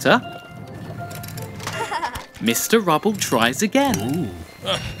 that's better. Mr. Rubble tries again.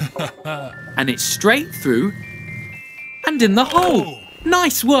 And it's straight through and in the hole.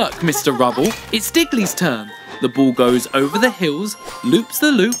 Nice work, Mr. Rubble. It's Digley's turn. The ball goes over the hills, loops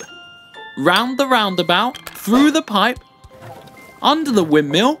the loop, round the roundabout, through the pipe, under the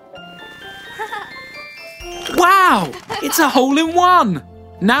windmill. Wow! It's a hole-in-one!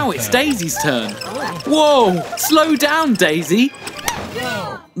 Now it's Daisy's turn. Whoa! Slow down, Daisy.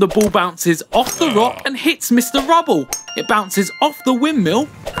 The ball bounces off the rock and hits Mr. Rubble. It bounces off the windmill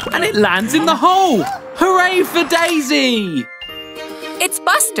and it lands in the hole. Hooray for Daisy! It's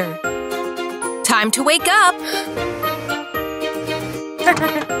Buster. Time to wake up.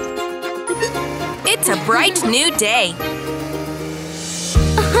 It's a bright new day.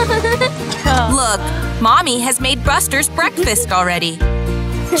 Look, Mommy has made Buster's breakfast already.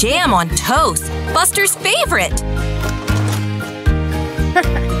 Jam on toast, Buster's favorite.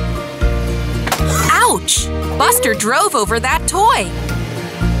 Ouch! Buster drove over that toy.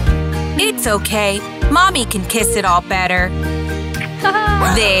 It's okay. Mommy can kiss it all better.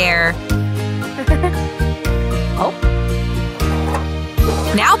 There.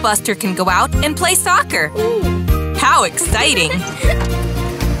 Now Buster can go out and play soccer. How exciting!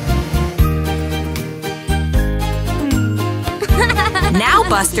 Now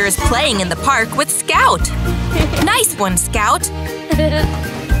Buster is playing in the park with Scout. Nice one, Scout.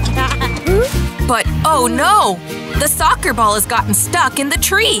 But oh no! The soccer ball has gotten stuck in the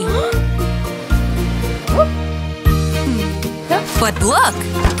tree. But look!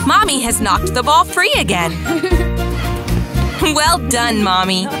 Mommy has knocked the ball free again. Well done,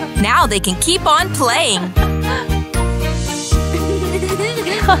 Mommy. Now they can keep on playing.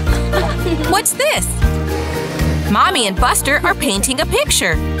 What's this? Mommy and Buster are painting a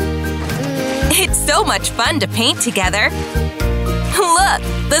picture. It's so much fun to paint together. Look,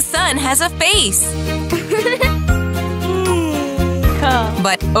 the sun has a face.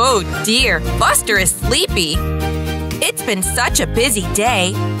 But oh dear, Buster is sleepy. It's been such a busy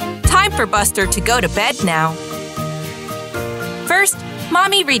day. Time for Buster to go to bed now. First,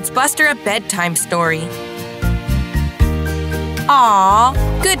 Mommy reads Buster a bedtime story. Aww,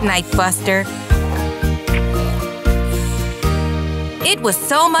 good night, Buster. It was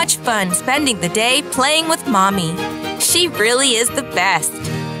so much fun spending the day playing with Mommy. She really is the best.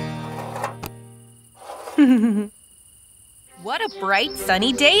 What a bright,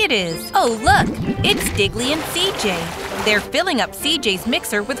 sunny day it is. Oh, look, it's Digley and CJ. They're filling up CJ's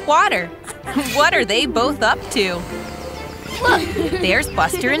mixer with water. What are they both up to? Look, there's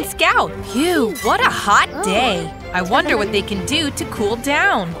Buster and Scout. Phew, what a hot day. I wonder what they can do to cool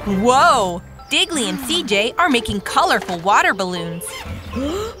down. Whoa! Digley and CJ are making colorful water balloons.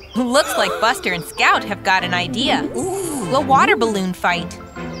 Looks like Buster and Scout have got an idea. A water balloon fight.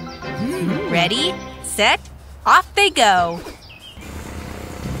 Ready, set, off they go.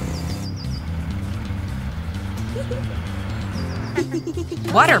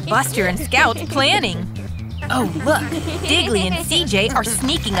 What are Buster and Scout planning? Oh, look, Digley and CJ are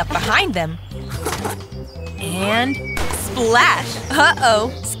sneaking up behind them. And splash!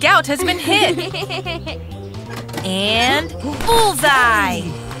 Uh-oh, Scout has been hit. And bullseye!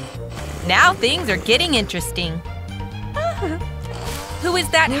 Now things are getting interesting. Who is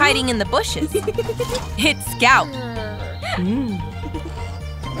that hiding in the bushes? It's Scout.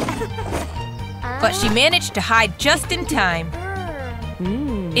 But she managed to hide just in time.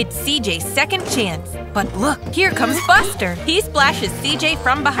 It's CJ's second chance. But look, here comes Buster. He splashes CJ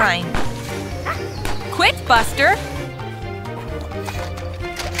from behind. Quit, Buster!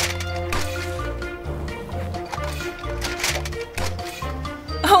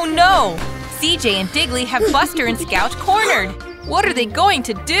 Oh no! CJ and Digley have Buster and Scout cornered. What are they going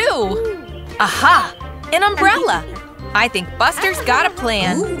to do? Aha! An umbrella! I think Buster's got a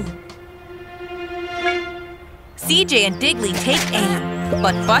plan. CJ and Digley take aim,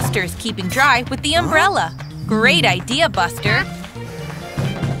 but Buster's keeping dry with the umbrella. Great idea, Buster.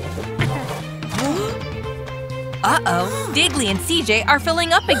 Uh-oh, Digley and CJ are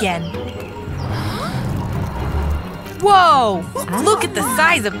filling up again. Whoa! Look at the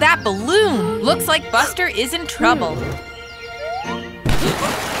size of that balloon! Looks like Buster is in trouble.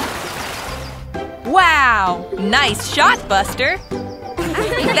 Wow! Nice shot, Buster!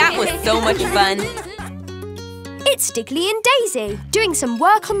 That was so much fun. It's Digley and Dazey doing some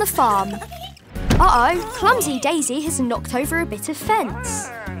work on the farm. Uh-oh, clumsy Daisy has knocked over a bit of fence.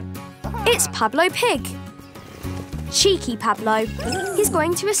 It's Pablo Pig. Cheeky Pablo. He's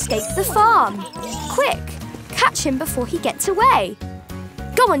going to escape the farm. Quick, catch him before he gets away.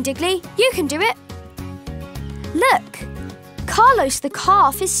 Go on, Digley, you can do it. Look, Carlos the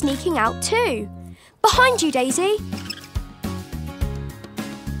calf is sneaking out too. Behind you, Daisy.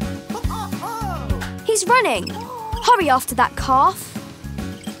 He's running. Hurry after that calf.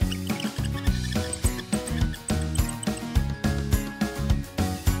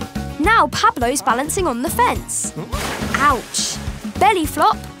 Now Pablo's balancing on the fence. Ouch! Belly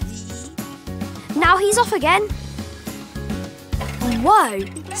flop. Now he's off again. Whoa!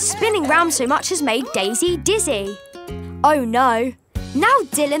 Spinning round so much has made Daisy dizzy. Oh no! Now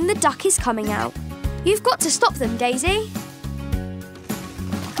Dylan the duck is coming out. You've got to stop them, Daisy.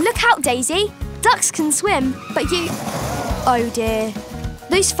 Look out, Daisy. Ducks can swim, but you... Oh dear.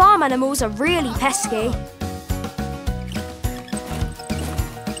 Those farm animals are really pesky.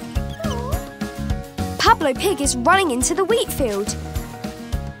 Pablo Pig is running into the wheat field.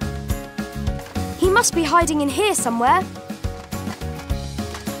 He must be hiding in here somewhere.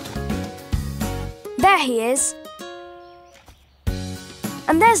 There he is.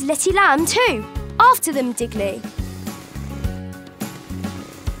 And there's Letty Lamb too. After them, Digley.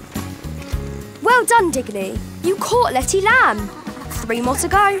 Well done, Digley. You caught Letty Lamb. 3 more to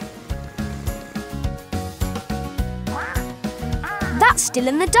go. That's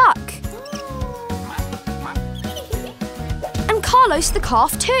Dylan the duck. And Carlos the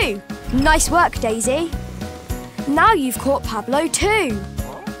calf too. Nice work, Daisy. Now you've caught Pablo too.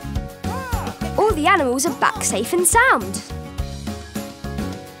 All the animals are back safe and sound.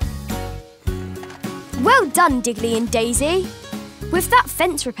 Well done, Digley and Dazey. With that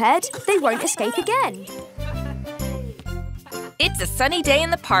fence repaired, they won't escape again. It's a sunny day in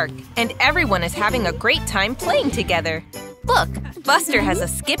the park, and everyone is having a great time playing together. Look, Buster has a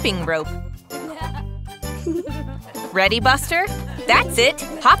skipping rope. Ready, Buster? That's it.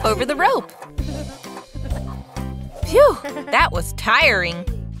 Hop over the rope. Phew, that was tiring.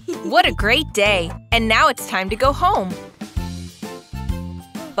 What a great day. And now it's time to go home.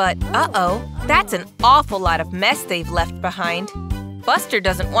 But uh-oh, that's an awful lot of mess they've left behind. Buster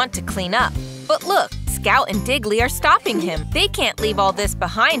doesn't want to clean up. But look, Scout and Digley are stopping him. They can't leave all this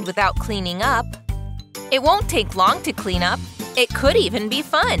behind without cleaning up. It won't take long to clean up. It could even be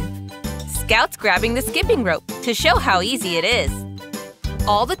fun. Scout's grabbing the skipping rope to show how easy it is.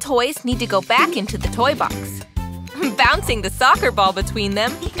 All the toys need to go back into the toy box. Bouncing the soccer ball between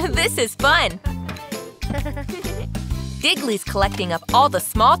them, this is fun. Digley's collecting up all the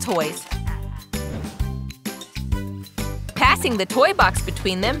small toys. Passing the toy box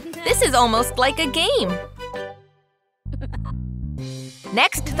between them, this is almost like a game.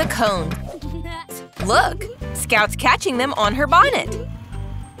 Next, the cone. Look, Scout's catching them on her bonnet.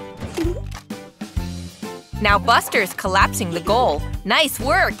 Now Buster's collapsing the goal. Nice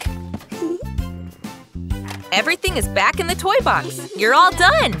work! Everything is back in the toy box. You're all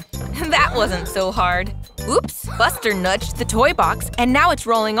done! That wasn't so hard. Oops, Buster nudged the toy box and now it's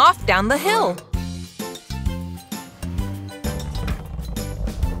rolling off down the hill.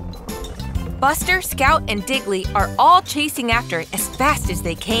 Buster, Scout, and Digley are all chasing after it as fast as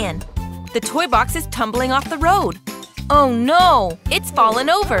they can. The toy box is tumbling off the road. Oh no! It's fallen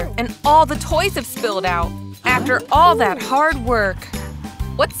over and all the toys have spilled out. After all that hard work.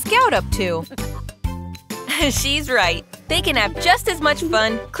 What's Scout up to? She's right. They can have just as much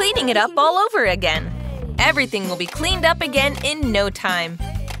fun cleaning it up all over again. Everything will be cleaned up again in no time.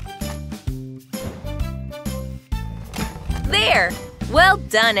 There! Well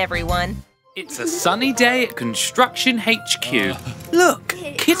done, everyone. It's a sunny day at Construction HQ. Look,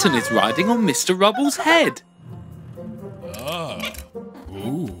 Kitten is riding on Mr. Rubble's head.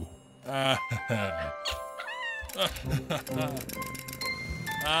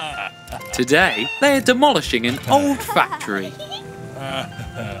 Today, they are demolishing an old factory.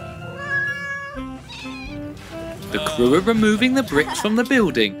 The crew are removing the bricks from the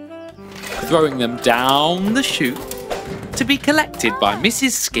building, throwing them down the chute to be collected by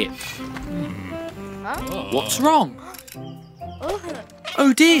Mrs. Skip. What's wrong?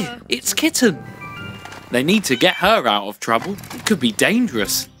 Oh dear, it's Kitten. They need to get her out of trouble. It could be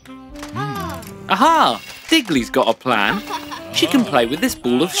dangerous. Aha! Digley's got a plan. She can play with this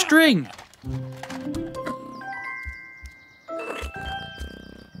ball of string.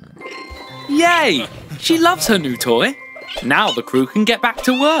 Yay! She loves her new toy. Now the crew can get back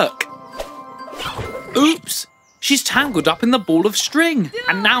to work. Oops! She's tangled up in the ball of string,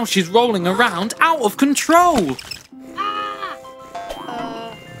 and now she's rolling around out of control.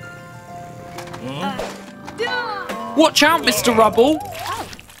 Watch out, Mr. Rubble!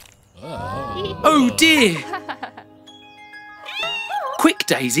 Oh dear! Quick,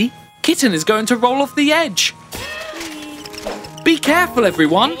 Daisy! Kitten is going to roll off the edge! Be careful,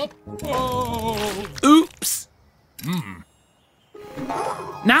 everyone! Oops!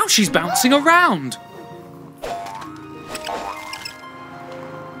 Now she's bouncing around!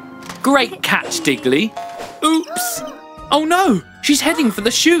 Great catch, Digley! Oops! Oh no! She's heading for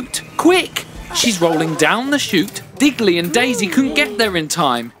the chute! Quick! She's rolling down the chute. Digley and Dazey couldn't get there in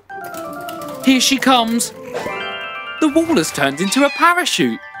time. Here she comes! The wall has turned into a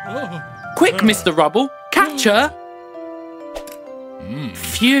parachute! Quick, Mr. Rubble! Catch her!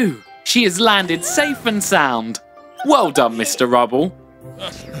 Phew! She has landed safe and sound! Well done, Mr. Rubble!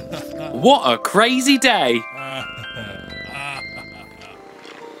 What a crazy day!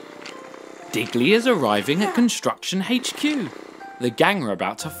 Digley is arriving at Construction HQ. The gang are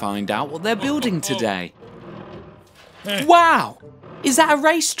about to find out what they're building today. Wow! Is that a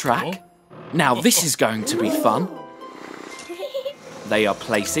racetrack? Now this is going to be fun. They are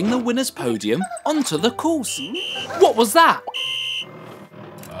placing the winner's podium onto the course. What was that?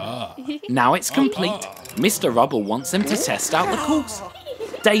 Now it's complete. Mr. Rubble wants them to test out the course.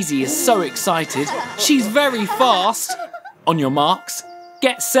 Daisy is so excited. She's very fast. On your marks,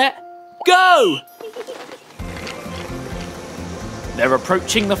 get set, go! They're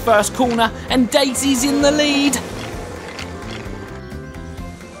approaching the first corner and Daisy's in the lead.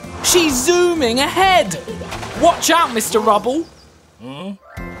 She's zooming ahead. Watch out, Mr. Rubble.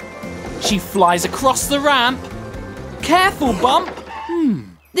 She flies across the ramp. Careful, Bump.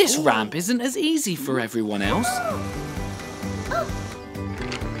 This ramp isn't as easy for everyone else.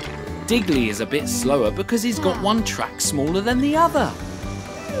 Digley is a bit slower because he's got one track smaller than the other.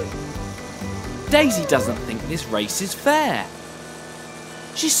 Daisy doesn't think this race is fair.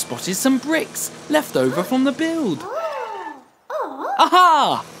 She's spotted some bricks left over from the build.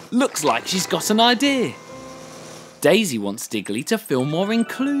 Aha! Looks like she's got an idea. Daisy wants Digley to feel more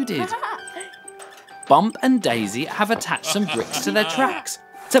included. Bump and Daisy have attached some bricks to their tracks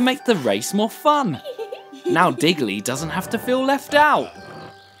to make the race more fun. Now Digley doesn't have to feel left out.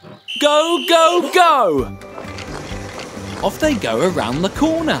 Go, go, go! Off they go around the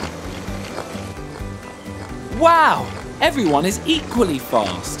corner. Wow! Everyone is equally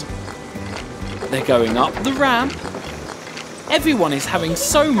fast. They're going up the ramp. Everyone is having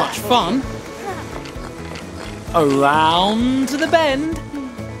so much fun. Around the bend.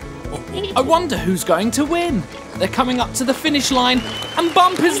 I wonder who's going to win. They're coming up to the finish line and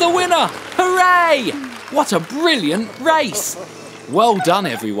Bump is the winner! Hooray! What a brilliant race! Well done,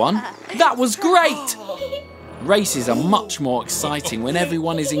 everyone. That was great! Races are much more exciting when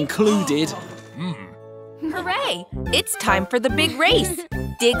everyone is included. Hooray! It's time for the big race.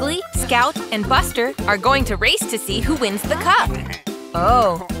 Digley, Scout, and Buster are going to race to see who wins the cup.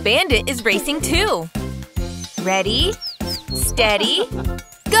 Oh, Bandit is racing too. Ready, steady,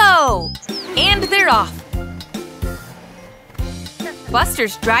 go! And they're off.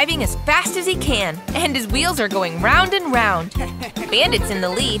 Buster's driving as fast as he can, and his wheels are going round and round. Bandit's in the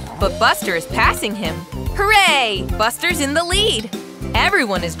lead, but Buster is passing him. Hooray! Buster's in the lead.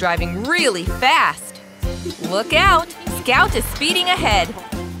 Everyone is driving really fast. Look out! Scout is speeding ahead.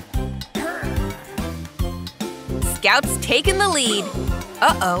 Scout's taken the lead.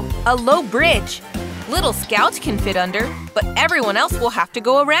 Uh-oh, a low bridge. Little Scout can fit under, but everyone else will have to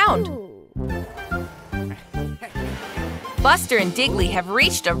go around. Buster and Digley have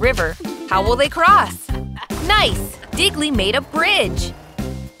reached a river. How will they cross? Nice! Digley made a bridge.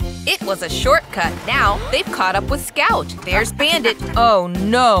 It was a shortcut. Now they've caught up with Scout. There's Bandit. Oh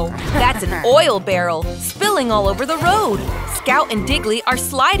no! That's an oil barrel, spilling all over the road. Scout and Digley are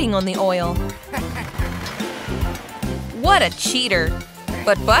sliding on the oil. What a cheater!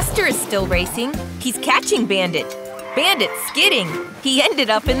 But Buster is still racing. He's catching Bandit. Bandit's skidding. He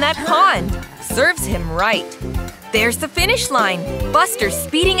ended up in that pond. Serves him right. There's the finish line. Buster's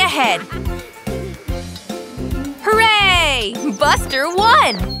speeding ahead. Hooray! Buster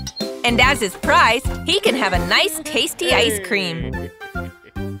won! And as his prize, he can have a nice tasty ice cream.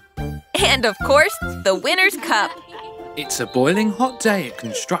 And of course, the winner's cup. It's a boiling hot day at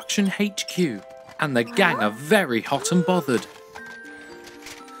Construction HQ, and the gang are very hot and bothered.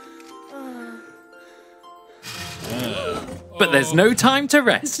 But there's no time to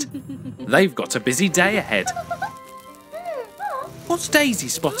rest. They've got a busy day ahead. What's Daisy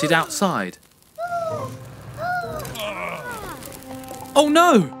spotted outside? Oh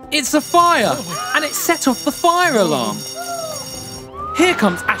no! It's a fire! And it set off the fire alarm! Here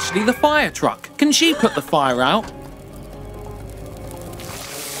comes Ashley the fire truck. Can she put the fire out?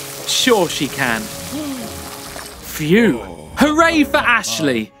 Sure she can. Phew! Hooray for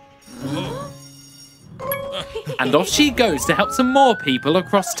Ashley! And off she goes to help some more people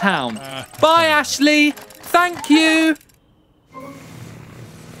across town. Bye, Ashley! Thank you!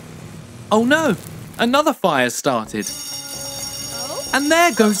 Oh no! Another fire started. And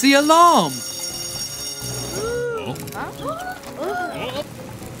there goes the alarm!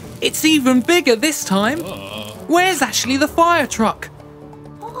 It's even bigger this time! Where's Ashley the fire truck?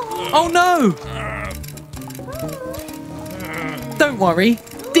 Oh no! Don't worry,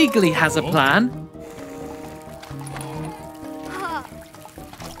 Digley has a plan.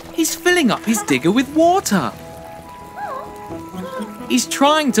 He's filling up his digger with water. He's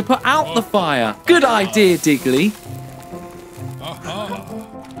trying to put out the fire. Good idea, Digley.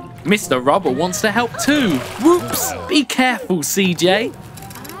 Mr. Rubble wants to help too. Whoops! Be careful, CJ.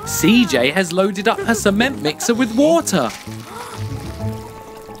 CJ has loaded up her cement mixer with water.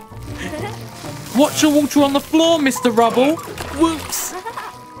 Watch your water on the floor, Mr. Rubble. Whoops!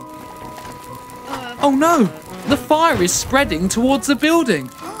 Oh no! The fire is spreading towards the building.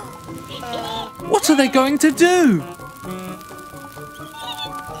 What are they going to do?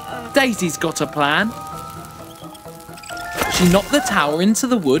 Daisy's got a plan. She knocked the tower into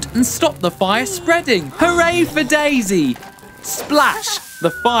the wood and stopped the fire spreading. Hooray for Daisy! Splash!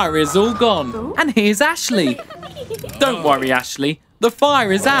 The fire is all gone. And here's Ashley. Don't worry, Ashley. The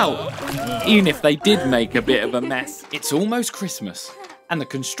fire is out. Even if they did make a bit of a mess. It's almost Christmas, and the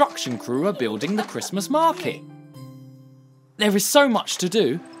construction crew are building the Christmas market. There is so much to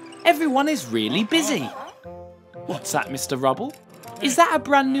do. Everyone is really busy. What's that, Mr. Rubble? Is that a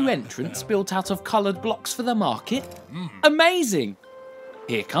brand new entrance built out of coloured blocks for the market? Amazing!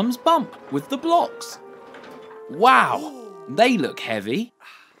 Here comes Bump with the blocks. Wow, they look heavy.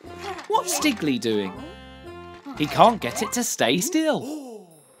 What's Digley doing? He can't get it to stay still.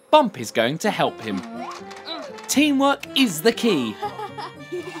 Bump is going to help him. Teamwork is the key.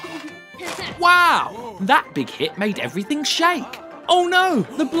 Wow, that big hit made everything shake. Oh no,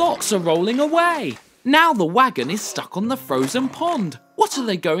 the blocks are rolling away. Now the wagon is stuck on the frozen pond. What are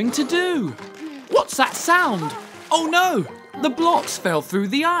they going to do? What's that sound? Oh no, the blocks fell through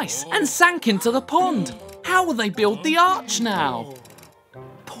the ice and sank into the pond. How will they build the arch now?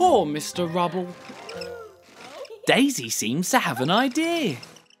 Poor Mr. Rubble. Daisy seems to have an idea.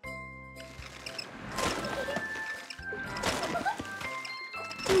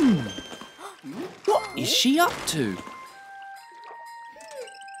 What is she up to?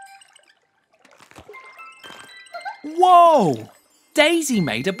 Whoa! Daisy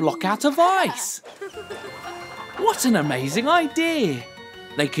made a block out of ice. What an amazing idea.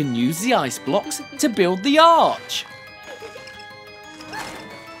 They can use the ice blocks to build the arch.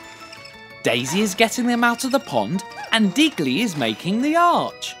 Daisy is getting them out of the pond and Digley is making the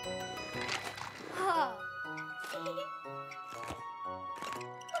arch.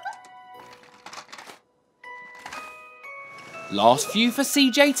 Last few for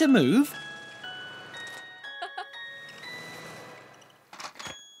CJ to move.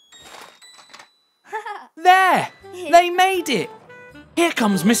 There! They made it! Here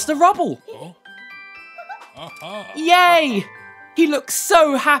comes Mr. Rubble. Yay! He looks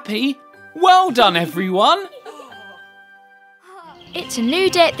so happy. Well done, everyone. It's a new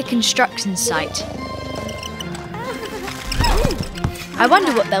day at the construction site. I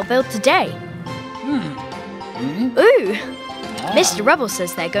wonder what they'll build today. Ooh! Mr. Rubble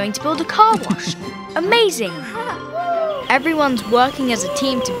says they're going to build a car wash. Amazing! Everyone's working as a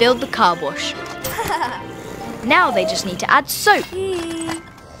team to build the car wash. Now they just need to add soap.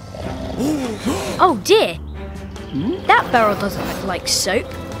 Oh dear! That barrel doesn't look like soap.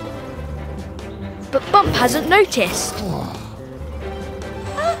 But Bump hasn't noticed.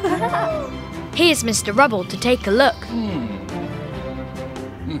 Here's Mr. Rubble to take a look.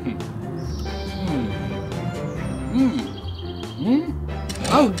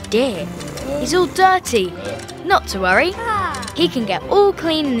 Oh dear, he's all dirty. Not to worry, he can get all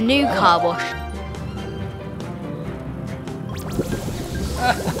clean in the new car wash.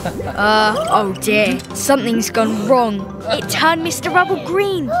 Oh dear, something's gone wrong. It turned Mr. Rubble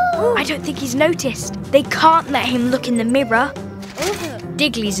green. I don't think he's noticed. They can't let him look in the mirror.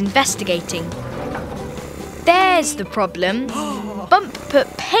 Digley's investigating. There's the problem. Bump put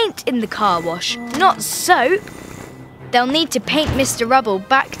paint in the car wash, not soap. They'll need to paint Mr. Rubble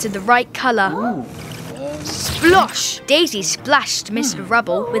back to the right colour. Splosh! Daisy splashed Mr.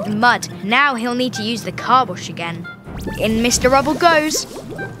 Rubble with mud. Now he'll need to use the car wash again. In Mr. Rubble goes.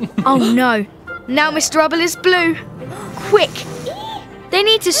 Oh no, now Mr. Rubble is blue. Quick! They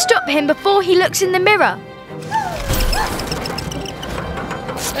need to stop him before he looks in the mirror.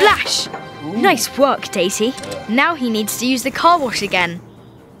 Splash! wash. Nice work, Daisy. Now he needs to use the car wash again.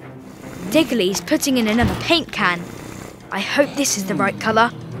 Digley's putting in another paint can. I hope this is the right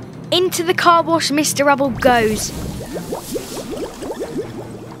colour. Into the car wash Mr. Rubble goes.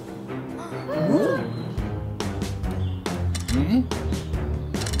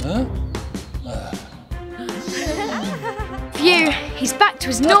 Phew, he's back to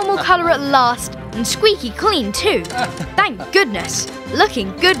his normal colour at last, and squeaky clean too. Thank goodness.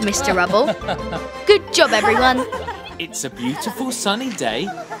 Looking good, Mr. Rubble. Good job, everyone. It's a beautiful sunny day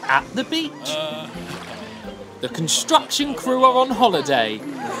at the beach. The construction crew are on holiday.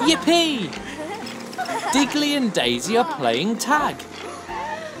 Yippee! Digley and Dazey are playing tag.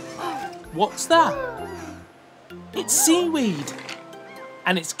 What's that? It's seaweed.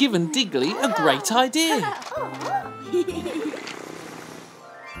 And it's given Digley a great idea.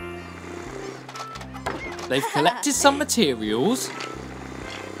 They've collected some materials.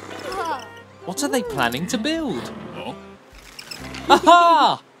 What are they planning to build?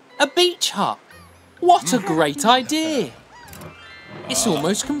 Aha! A beach hut. What a great idea. It's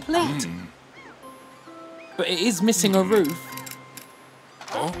almost complete. But it is missing a roof.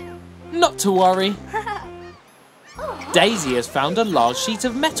 Not to worry. Daisy has found a large sheet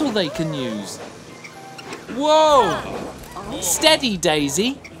of metal they can use. Whoa! Steady,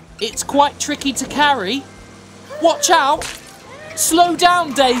 Daisy. It's quite tricky to carry. Watch out! Slow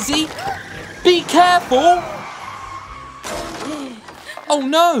down, Daisy! Be careful! Oh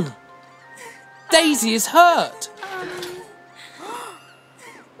no! Daisy is hurt!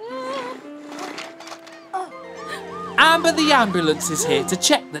 Amber the ambulance is here to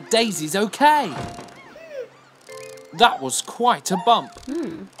check that Daisy's okay. That was quite a bump.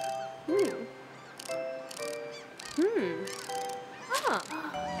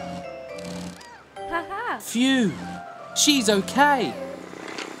 Phew, she's okay.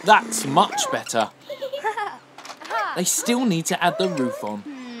 That's much better. They still need to add the roof on.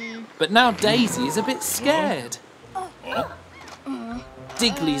 But now Daisy is a bit scared.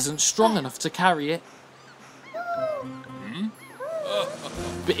 Digley isn't strong enough to carry it.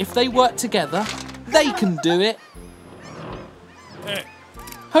 But if they work together, they can do it.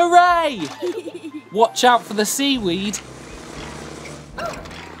 Hooray! Watch out for the seaweed.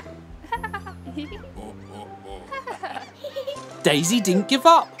 Daisy didn't give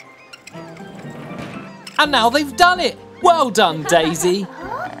up. And now they've done it. Well done, Daisy.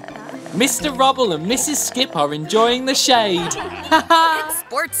 Mr. Rubble and Mrs. Skip are enjoying the shade. It's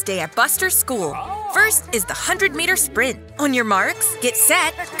sports day at Buster's school. First is the 100-meter sprint. On your marks, get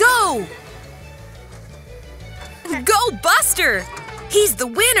set, go! Go, Buster! He's the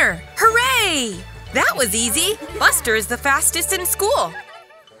winner! Hooray! That was easy. Buster is the fastest in school.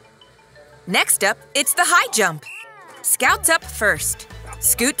 Next up, it's the high jump. Scout's up first.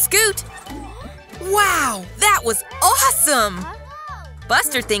 Scoot, scoot. Wow, that was awesome!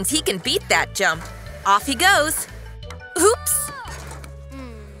 Buster thinks he can beat that jump. Off he goes. Oops!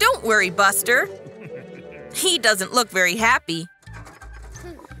 Don't worry, Buster. He doesn't look very happy.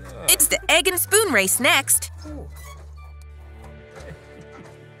 It's the egg and spoon race next.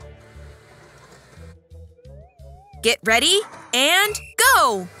 Get ready and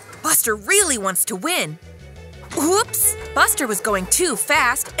go! Buster really wants to win. Whoops! Buster was going too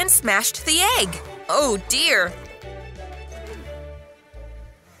fast and smashed the egg. Oh dear!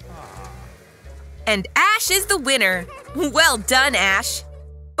 And Ash is the winner. Well done, Ash.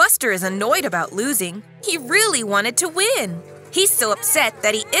 Buster is annoyed about losing. He really wanted to win. He's so upset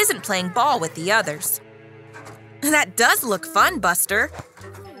that he isn't playing ball with the others. That does look fun, Buster.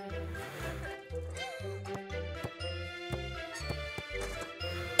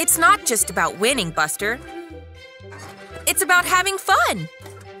 It's not just about winning, Buster. It's about having fun.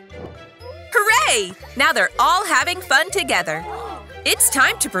 Hooray! Now they're all having fun together. It's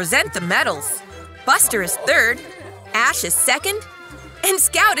time to present the medals. Buster is third, Ash is second, and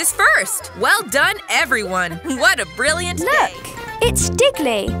Scout is first. Well done, everyone. What a brilliant day. Look, it's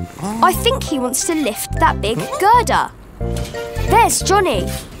Digley. I think he wants to lift that big girder. There's Johnny.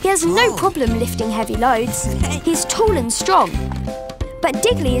 He has no problem lifting heavy loads. He's tall and strong. But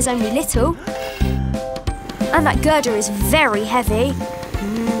Digley is only little. And that girder is very heavy.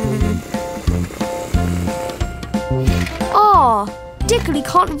 Ah, Digley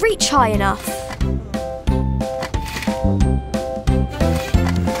can't reach high enough.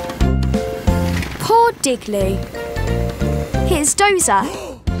 Poor Digley. Here's Dozer.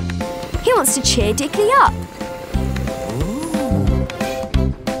 He wants to cheer Digley up.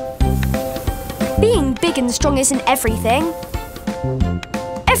 Being big and strong isn't everything.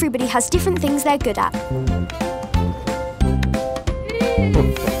 Everybody has different things they're good at.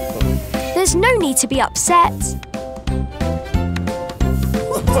 There's no need to be upset.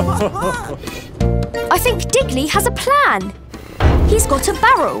 I think Digley has a plan. He's got a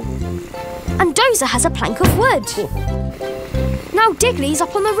barrel. And Dozer has a plank of wood. Now Digley's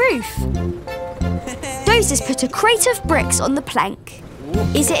up on the roof. Dozer's put a crate of bricks on the plank.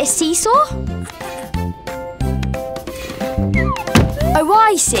 Is it a seesaw? Oh,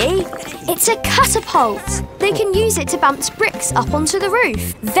 I see. It's a catapult. They can use it to bounce bricks up onto the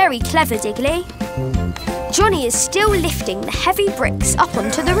roof. Very clever, Digley. Johnny is still lifting the heavy bricks up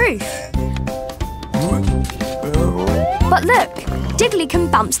onto the roof. But look, Digley can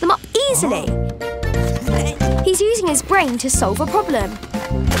bounce them up easily. He's using his brain to solve a problem.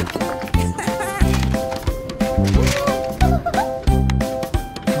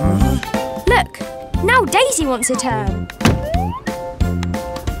 Look, now Daisy wants a turn.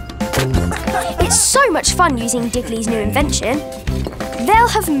 It's so much fun using Digley's new invention. They'll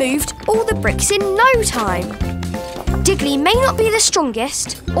have moved all the bricks in no time. Digley may not be the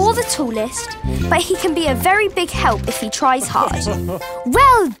strongest or the tallest, but he can be a very big help if he tries hard.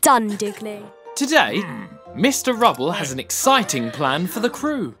 Well done, Digley. Today, Mr. Rubble has an exciting plan for the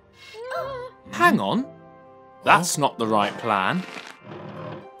crew. Hang on. That's not the right plan.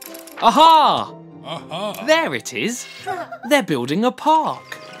 Aha! There it is. They're building a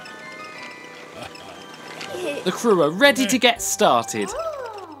park. The crew are ready to get started.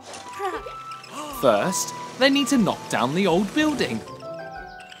 First, they need to knock down the old building.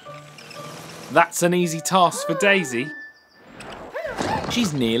 That's an easy task for Daisy.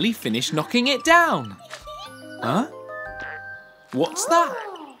 She's nearly finished knocking it down. Huh? What's that?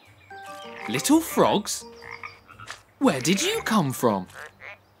 Little frogs? Where did you come from?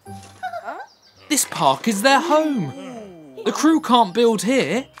 This park is their home. The crew can't build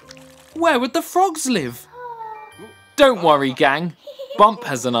here. Where would the frogs live? Don't worry, gang. Bump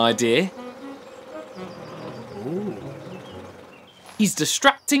has an idea. He's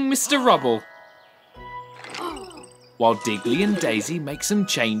distracting Mr. Rubble, while Digley and Dazey make some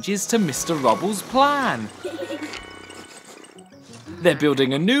changes to Mr. Rubble's plan. They're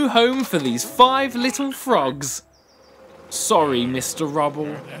building a new home for these 5 little frogs. Sorry, Mr.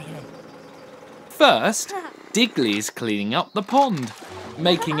 Rubble. First, Digley is cleaning up the pond,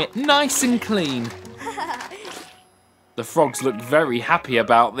 making it nice and clean. The frogs look very happy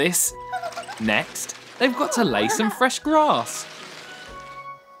about this. Next, they've got to lay some fresh grass.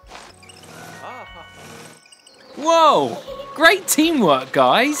 Whoa! Great teamwork,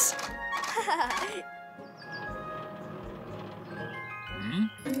 guys!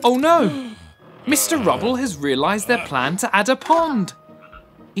 Oh no! Mr. Rubble has realised their plan to add a pond.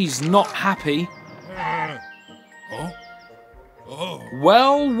 He's not happy.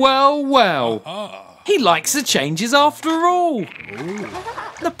 Well, well, well. He likes the changes after all.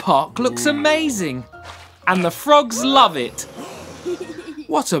 The park looks amazing. And the frogs love it.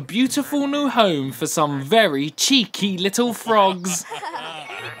 What a beautiful new home for some very cheeky little frogs.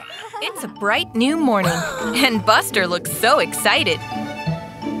 It's a bright new morning, and Buster looks so excited.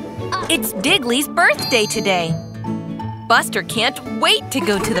 It's Digley's birthday today. Buster can't wait to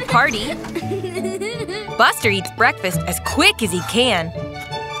go to the party. Buster eats breakfast as quick as he can.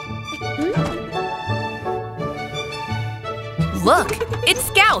 Look, it's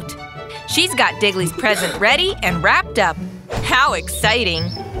Scout. She's got Digley's present ready and wrapped up. How exciting!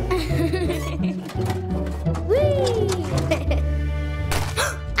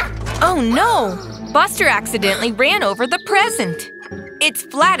 Oh no! Buster accidentally ran over the present. It's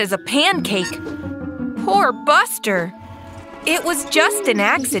flat as a pancake. Poor Buster. It was just an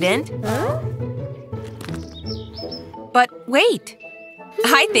accident. But wait,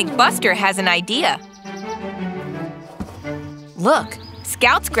 I think Buster has an idea. Look,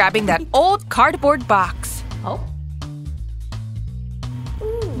 Scout's grabbing that old cardboard box.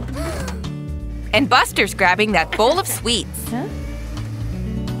 And Buster's grabbing that bowl of sweets.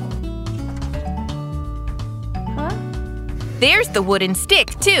 There's the wooden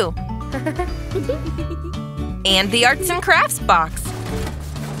stick, too. And the arts and crafts box.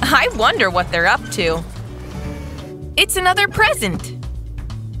 I wonder what they're up to. It's another present.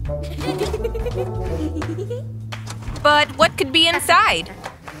 But what could be inside?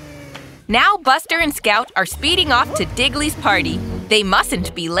 Now Buster and Scout are speeding off to Digley's party. They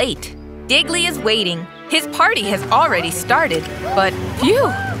mustn't be late. Digley is waiting. His party has already started. But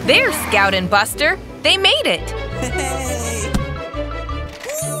phew, there's Scout and Buster. They made it.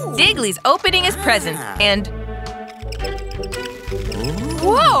 Digley's opening his present and...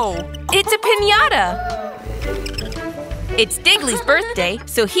 Whoa! It's a piñata! It's Digley's birthday,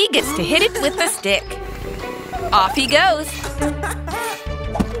 so he gets to hit it with the stick. Off he goes.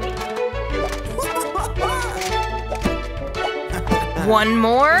 One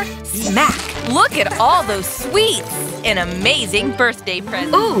more. Smack! Look at all those sweets! An amazing birthday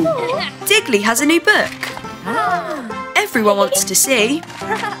present. Ooh, Digley has a new book. Everyone wants to see.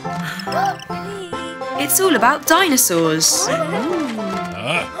 It's all about dinosaurs.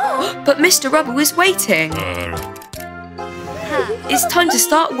 But Mr. Rubble is waiting. It's time to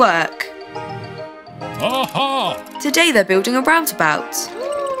start work. Today they're building a roundabout.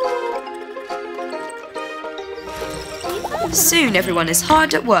 Soon everyone is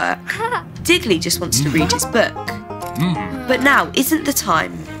hard at work. Digley just wants to read his book. But now isn't the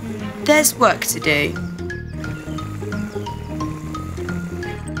time. There's work to do.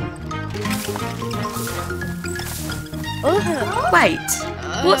 Wait,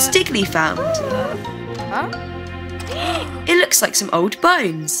 what's Digley found? It looks like some old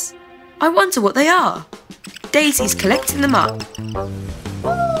bones. I wonder what they are. Daisy's collecting them up.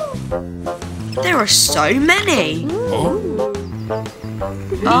 There are so many.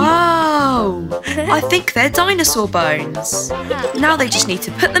 Oh, I think they're dinosaur bones. Now they just need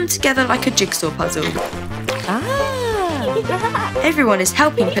to put them together like a jigsaw puzzle. Everyone is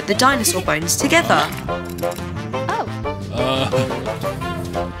helping put the dinosaur bones together.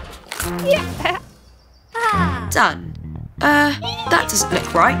 Done. That doesn't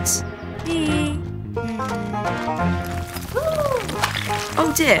look right.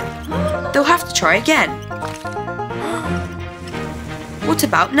 Oh dear, they'll have to try again. What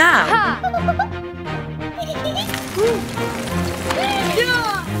about now?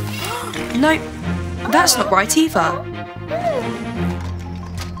 No, that's not right either.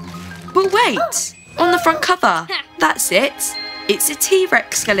 But wait, on the front cover, that's it. It's a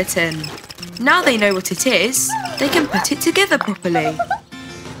T-Rex skeleton. Now they know what it is, they can put it together properly.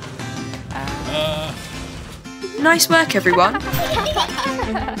 Nice work, everyone.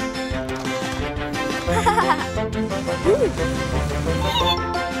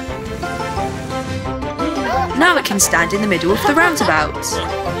 Now it can stand in the middle of the roundabout.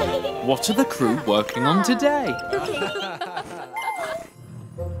 What are the crew working on today?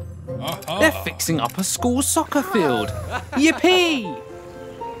 They're fixing up a school soccer field. Yippee!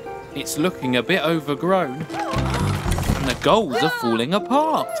 It's looking a bit overgrown. And the goals are falling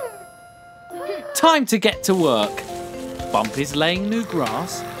apart. Time to get to work. Bump is laying new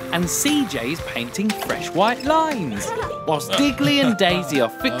grass and CJ's painting fresh white lines, whilst Digley and Dazey are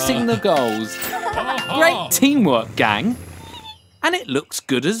fixing the goals. Great teamwork, gang. And it looks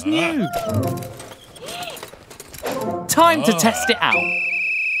good as new. Time to test it out.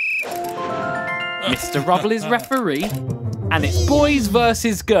 Mr. Rubble is referee, and it's boys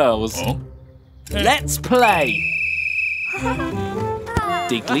versus girls. Let's play.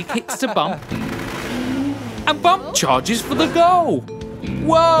 Digley kicks to Bump, and Bump charges for the goal.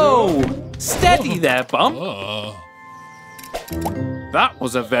 Whoa! Steady there, Bump. That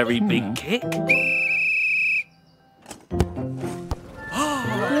was a very big kick.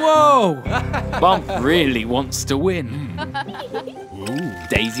 Whoa! Bump really wants to win.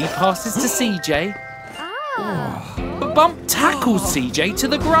 Dazey passes to CJ. But Bump tackles CJ to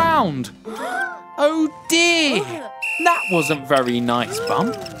the ground. Oh dear! That wasn't very nice,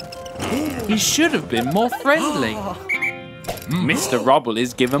 Bump. He should have been more friendly. Mr. Rubble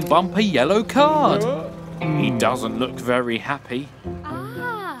is giving Bump a yellow card. He doesn't look very happy.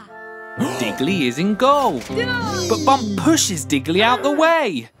 Digley is in goal. But Bump pushes Digley out the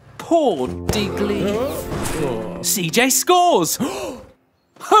way. Poor Digley. CJ scores!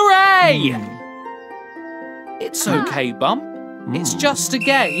 Hooray! It's okay, Bump. It's just a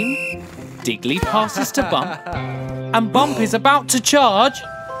game. Digley passes to Bump, and Bump is about to charge.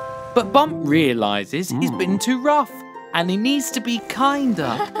 But Bump realises he's been too rough, and he needs to be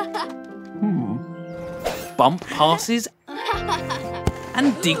kinder. Bump passes,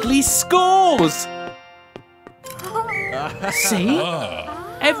 and Digley scores! See?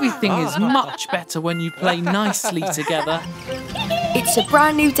 Everything is much better when you play nicely together. It's a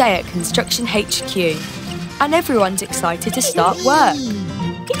brand new day at Construction HQ, and everyone's excited to start work.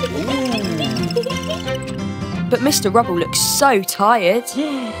 But Mr. Rubble looks so tired.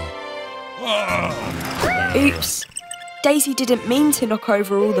 Oops, Dazey didn't mean to knock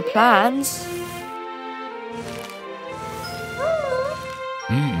over all the plans.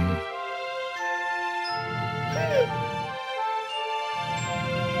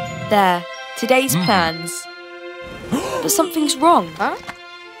 There, today's plans. But something's wrong.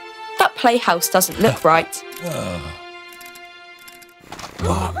 That playhouse doesn't look right.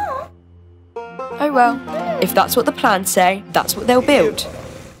 Oh well, if that's what the plans say, that's what they'll build.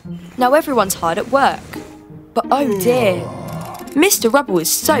 Now everyone's hard at work. But oh dear, Mr. Rubble is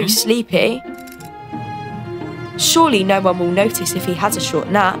so sleepy. Surely no one will notice if he has a short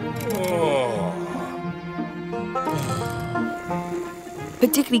nap.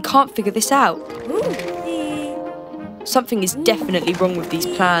 But Digley can't figure this out. Something is definitely wrong with these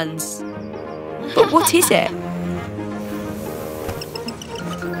plans. But what is it?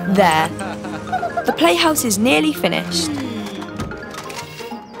 There. The playhouse is nearly finished.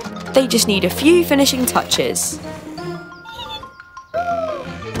 They just need a few finishing touches.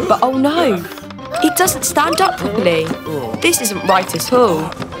 But oh no! It doesn't stand up properly. This isn't right at all.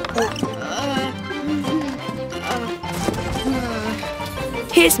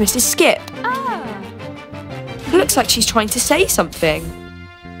 Here's Mrs. Skip. Looks like she's trying to say something.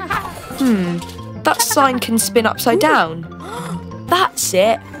 That sign can spin upside down. That's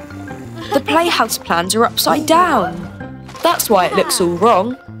it. The playhouse plans are upside down. That's why it looks all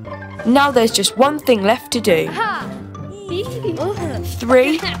wrong. Now there's just one thing left to do.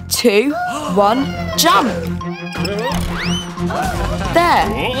 3, 2, 1, jump!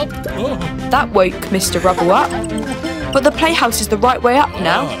 There. That woke Mr. Rubble up. But the playhouse is the right way up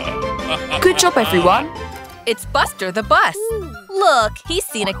now. Good job, everyone. It's Buster the bus. Look, he's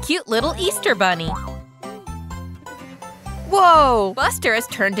seen a cute little Easter bunny. Whoa! Buster has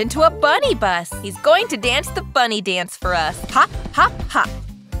turned into a bunny bus. He's going to dance the bunny dance for us. Hop, hop, hop.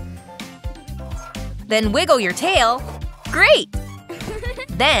 Then wiggle your tail. Great!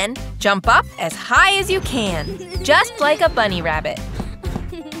 Then jump up as high as you can, just like a bunny rabbit.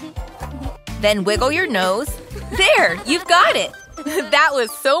 Then wiggle your nose. There, you've got it. That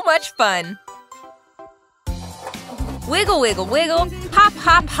was so much fun. Wiggle, wiggle, wiggle, hop,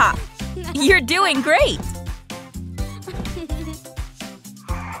 hop, hop. You're doing great.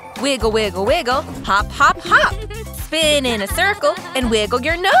 Wiggle, wiggle, wiggle, hop, hop, hop. Spin in a circle and wiggle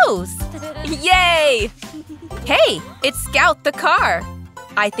your nose. Yay! Hey, it's Scout the car.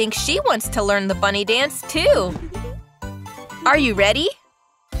 I think she wants to learn the bunny dance too. Are you ready?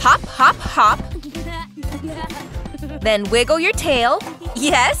 Hop, hop, hop. Then wiggle your tail.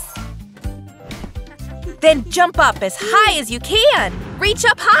 Yes. Then jump up as high as you can. Reach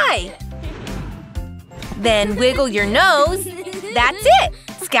up high. Then wiggle your nose. That's it.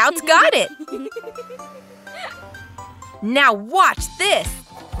 Scout's got it. Now watch this.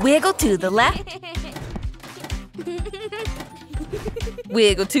 Wiggle to the left.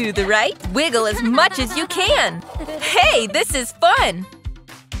 Wiggle to the right. Wiggle as much as you can. Hey, this is fun.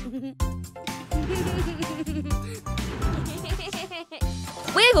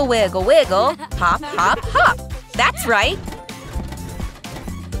 Wiggle, wiggle, wiggle. Hop, hop, hop. That's right.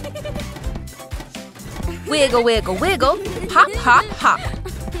 Wiggle, wiggle, wiggle. Hop, hop, hop.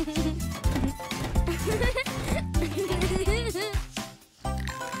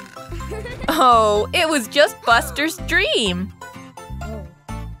 Oh, it was just Buster's dream.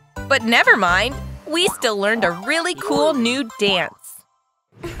 But never mind. We still learned a really cool new dance.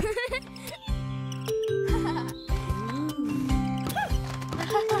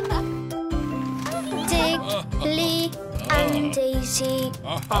 Digley and Dazey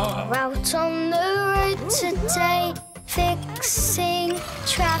are out on the road today, fixing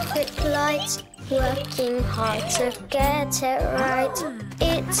traffic lights, working hard to get it right.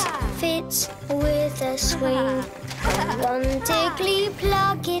 It fits with a swing. Come on, Digley,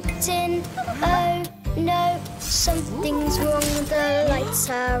 plug it in. Oh no, something's wrong. The lights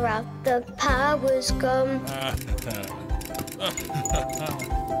are out, the power's gone.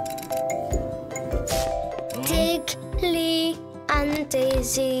 Digley and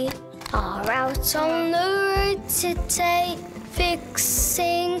Dazey are out on the road today,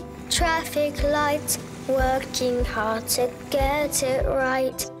 fixing traffic lights, working hard to get it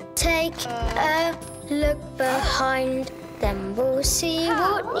right. Take a look behind, then we'll see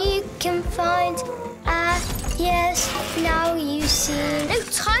what you can find. Ah, yes, now you see. No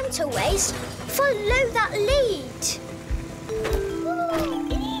time to waste. Follow that lead.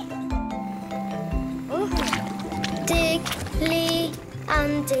 Digley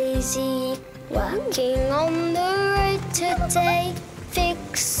and Dazey working on the road today,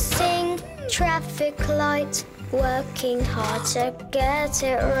 fixing traffic lights, working hard to get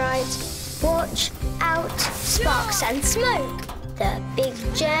it right. Watch out, sparks and smoke. The big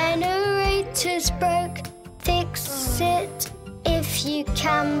generator's broke. Fix it if you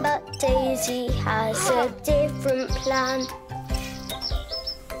can, but Dazey has a different plan.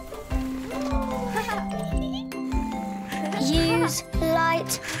 Use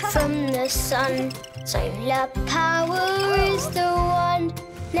light from the sun. Solar power is the one.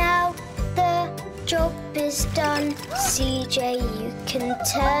 Now the job is done. CJ, you can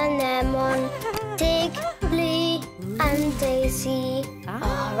turn them on. Digley and Dazey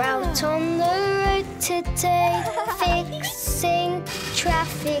are out on the road today, fixing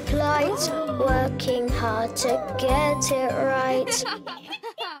traffic lights, working hard to get it right.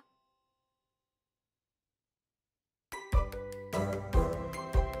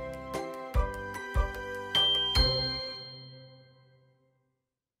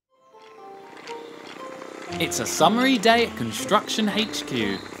 It's a summery day at Construction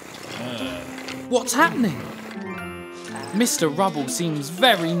HQ. What's happening? Mr. Rubble seems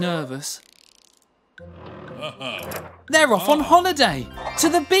very nervous. They're off on holiday to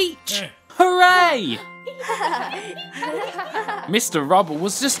the beach. Hooray! Mr. Rubble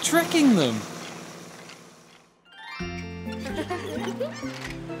was just tricking them.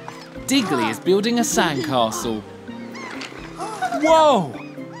 Digley is building a sandcastle. Whoa!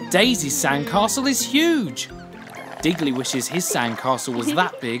 Daisy's sandcastle is huge. Digley wishes his sandcastle was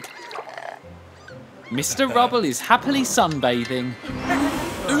that big. Mr. Rubble is happily sunbathing.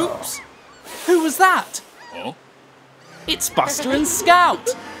 Oops! Who was that? It's Buster and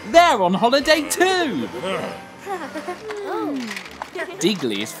Scout. They're on holiday too.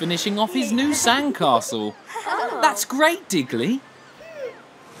 Digley is finishing off his new sandcastle. That's great, Digley.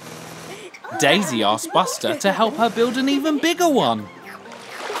 Daisy asked Buster to help her build an even bigger one.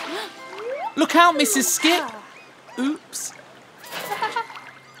 Look out, Mrs. Skip! Oops.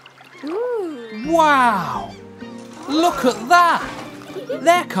 Wow! Look at that!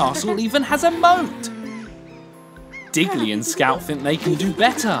 Their castle even has a moat. Digley and Scout think they can do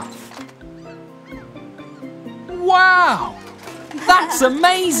better. Wow! That's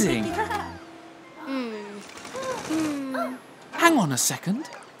amazing! Hang on a second.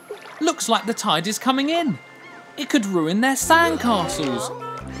 Looks like the tide is coming in. It could ruin their sandcastles.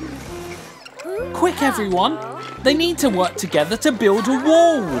 Quick, everyone! They need to work together to build a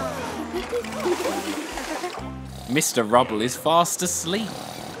wall. Mr. Rubble is fast asleep.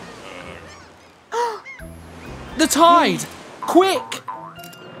 The tide! Quick!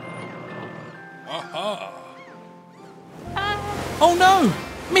 Oh no!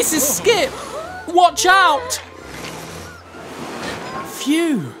 Mrs. Skip! Watch out!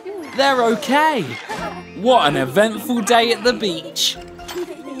 Phew! They're okay. What an eventful day at the beach.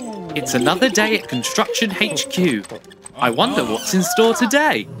 It's another day at Construction HQ. I wonder what's in store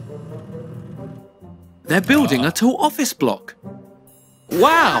today. They're building a tall office block.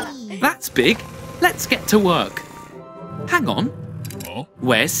 Wow, that's big. Let's get to work. Hang on.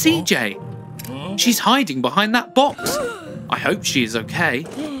 Where's CJ? She's hiding behind that box. I hope she is okay.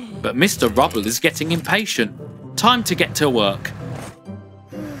 But Mr. Rubble is getting impatient. Time to get to work.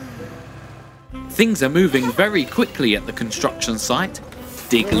 Things are moving very quickly at the construction site.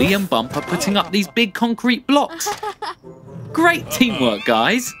 Digley and Bump are putting up these big concrete blocks. Great teamwork,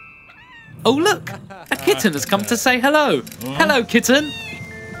 guys. Oh, look, a kitten has come to say hello. Hello, kitten.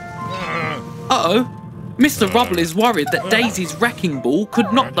 Uh-oh, Mr. Rubble is worried that Daisy's wrecking ball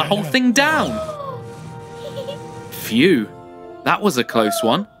could knock the whole thing down. Phew, that was a close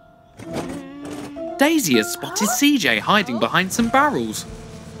one. Daisy has spotted CJ hiding behind some barrels.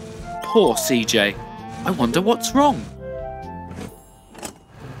 Poor CJ. I wonder what's wrong.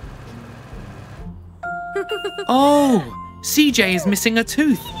 Oh, CJ is missing a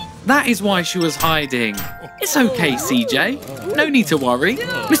tooth. That is why she was hiding. It's okay, CJ. No need to worry.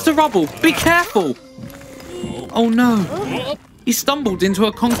 Mr. Rubble, be careful. Oh no. He stumbled into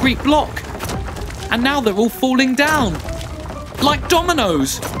a concrete block. And now they're all falling down. Like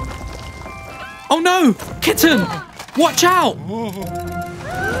dominoes. Oh no, kitten. Watch out.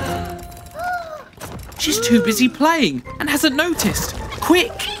 She's too busy playing and hasn't noticed.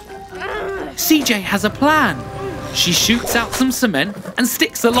 Quick. CJ has a plan. She shoots out some cement and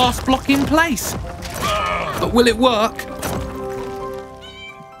sticks the last block in place. But will it work?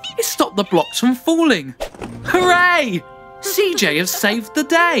 It stopped the blocks from falling. Hooray! CJ has saved the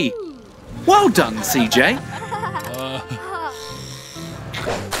day. Well done, CJ.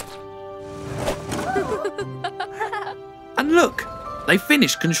 And look, they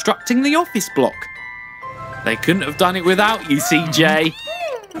finished constructing the office block. They couldn't have done it without you, CJ.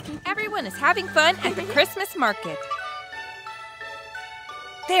 Everyone is having fun at the Christmas market.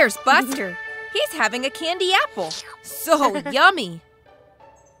 There's Buster. He's having a candy apple. So yummy.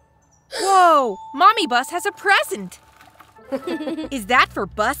 Whoa, Mommy Bus has a present. Is that for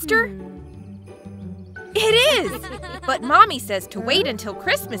Buster? It is. But Mommy says to wait until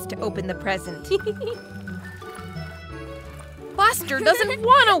Christmas to open the present. Buster doesn't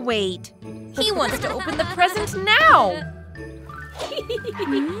want to wait. He wants to open the present now.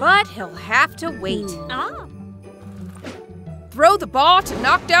 But he'll have to wait. Throw the ball to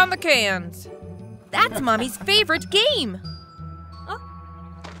knock down the cans. That's Mommy's favorite game.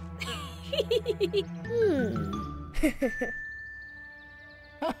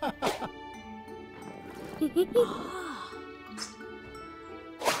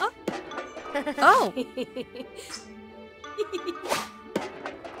 Oh.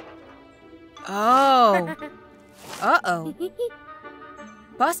 Oh. Uh-oh.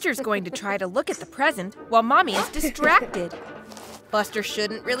 Buster's going to try to look at the present while Mommy is distracted. Buster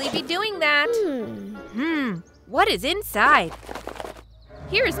shouldn't really be doing that. What is inside?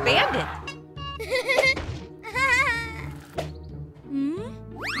 Here's Bandit.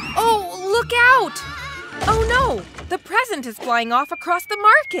 Oh, look out! Oh no! The present is flying off across the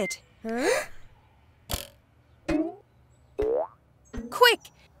market. Quick!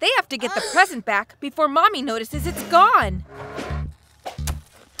 They have to get the present back before Mommy notices it's gone.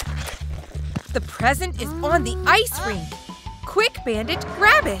 The present is on the ice rink. Quick, Bandit,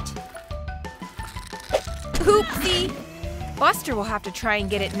 grab it. Oopsie! Buster will have to try and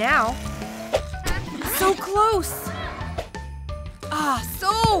get it now. So close! Ah,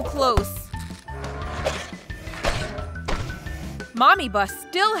 so close! Mommy Bus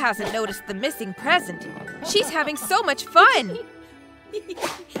still hasn't noticed the missing present. She's having so much fun!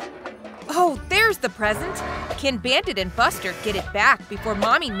 Oh, there's the present. Can Bandit and Buster get it back before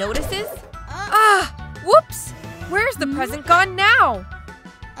Mommy notices? Ah, whoops! Where's the present gone now?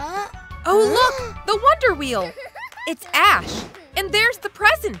 Oh, look! The Wonder Wheel! It's Ash, and there's the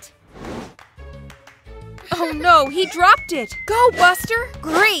present. Oh no, he dropped it! Go, Buster!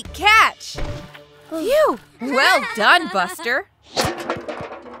 Great catch! Phew! Well done, Buster!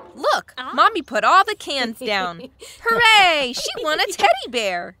 Look, Mommy put all the cans down. Hooray! She won a teddy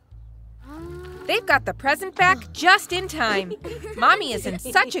bear! They've got the present back just in time. Mommy is in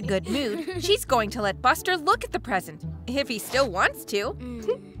such a good mood, she's going to let Buster look at the present, if he still wants to.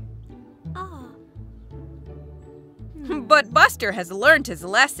 But Buster has learned his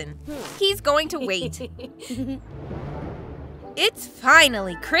lesson. He's going to wait. It's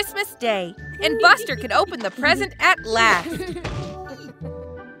finally Christmas Day, and Buster can open the present at last.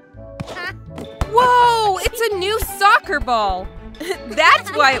 Whoa! It's a new soccer ball!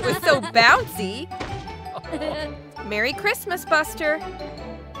 That's why it was so bouncy. Merry Christmas, Buster.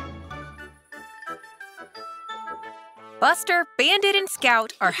 Buster, Bandit, and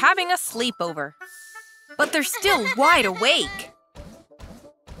Scout are having a sleepover. But they're still wide awake.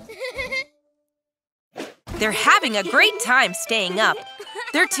 They're having a great time staying up.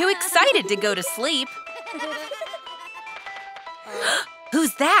 They're too excited to go to sleep.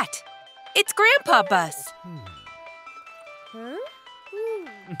 Who's that? It's Grandpa Bus.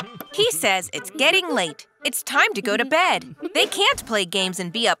 He says it's getting late. It's time to go to bed. They can't play games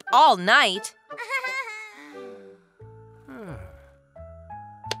and be up all night.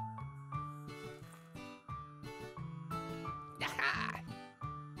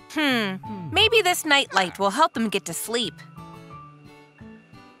 Maybe this nightlight will help them get to sleep.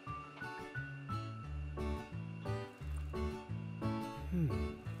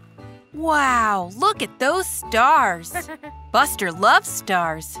 Wow, look at those stars. Buster loves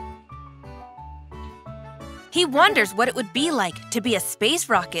stars. He wonders what it would be like to be a space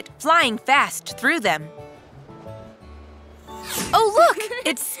rocket flying fast through them. Oh, look!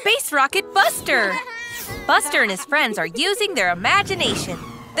 It's Space Rocket Buster! Buster and his friends are using their imagination.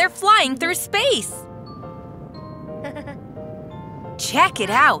 They're flying through space. Check it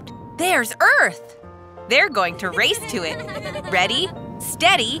out. There's Earth. They're going to race to it. Ready,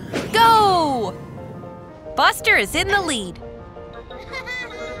 steady, go! Buster is in the lead.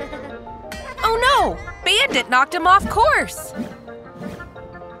 Oh no! Bandit knocked him off course.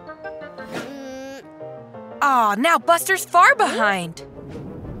 Aw, now Buster's far behind.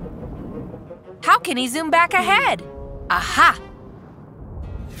 How can he zoom back ahead? Aha!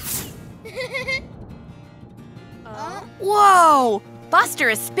 Whoa! Buster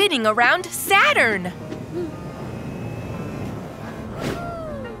is spinning around Saturn.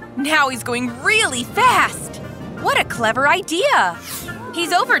 Now he's going really fast. What a clever idea!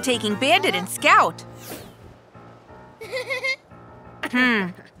 He's overtaking Bandit and Scout.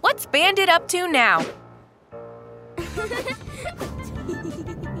 What's Bandit up to now?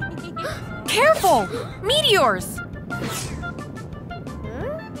 Careful! Meteors!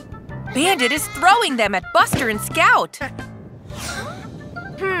 Bandit is throwing them at Buster and Scout.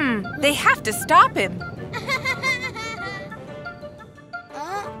 They have to stop him.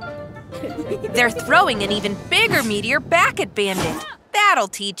 They're throwing an even bigger meteor back at Bandit. That'll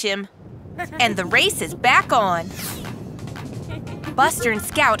teach him. And the race is back on. Buster and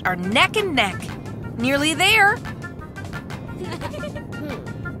Scout are neck and neck. Nearly there.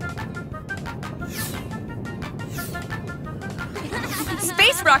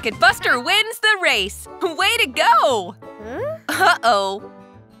 Space Rocket Buster wins the race! Way to go! Uh-oh.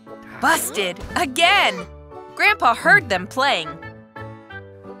 Busted again! Grandpa heard them playing.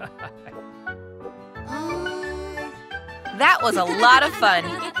 That was a lot of fun,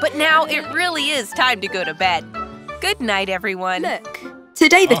 but now it really is time to go to bed. Good night, everyone. Look,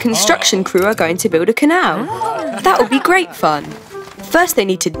 today the construction crew are going to build a canal. That will be great fun. First they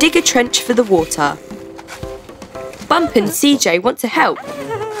need to dig a trench for the water. Bump and CJ want to help,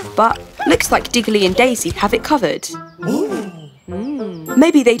 but looks like Digley and Dazey have it covered.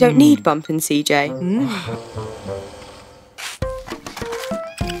 Maybe they don't need Bump and CJ.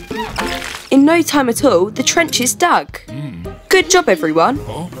 In no time at all, the trench is dug. Good job, everyone.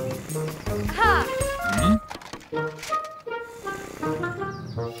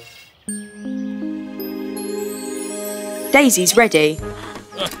 Daisy's ready.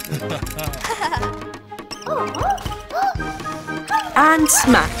 And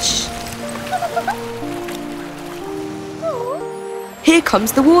smash. Here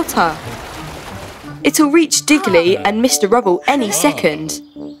comes the water. It'll reach Digley and Mr. Rubble any second.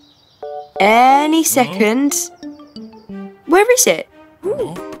 Any second. Where is it?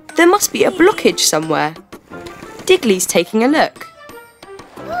 There must be a blockage somewhere. Digley's taking a look.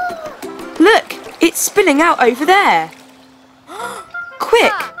 Look, it's spilling out over there.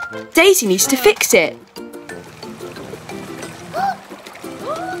 Quick, Dazey needs to fix it.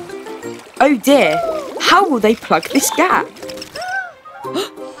 Oh dear, how will they plug this gap?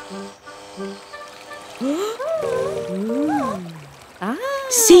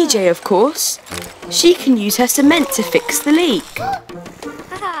 CJ, of course. She can use her cement to fix the leak.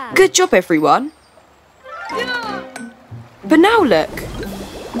 Good job, everyone. But now look,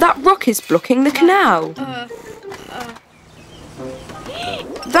 that rock is blocking the canal.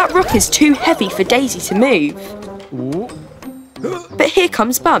 That rock is too heavy for Dazey to move. But here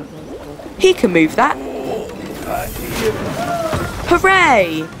comes Bump. He can move that.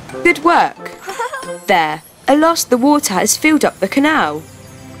 Hooray! Good work. There, at last the water has filled up the canal.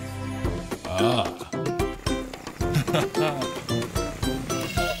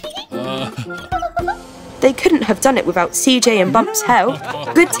 They couldn't have done it without CJ and Bump's help.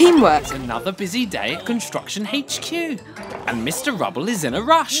 Good teamwork. It's another busy day at Construction HQ. And Mr. Rubble is in a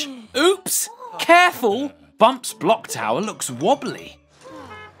rush. Oops! Careful! Bump's block tower looks wobbly.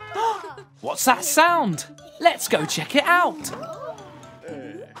 What's that sound? Let's go check it out.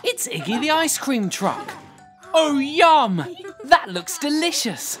 It's Iggy the ice cream truck. Oh, yum! That looks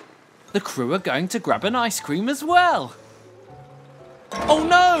delicious. The crew are going to grab an ice cream as well. Oh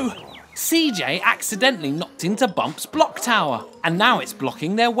no! CJ accidentally knocked into Bump's block tower, and now it's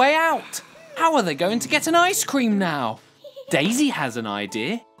blocking their way out. How are they going to get an ice cream now? Dazey has an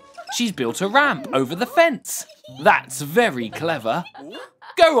idea. She's built a ramp over the fence. That's very clever.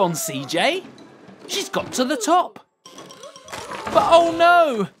 Go on, CJ. She's got to the top. But oh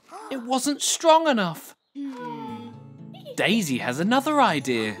no, it wasn't strong enough. Dazey has another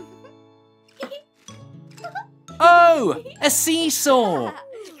idea. Oh, a seesaw.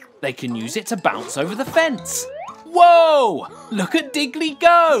 They can use it to bounce over the fence. Whoa! Look at Digley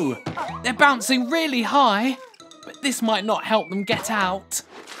go! They're bouncing really high, but this might not help them get out.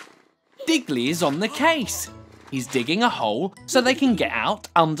 Digley is on the case. He's digging a hole so they can get out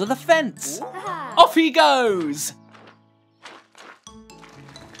under the fence. Off he goes!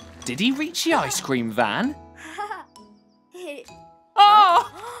 Did he reach the ice cream van?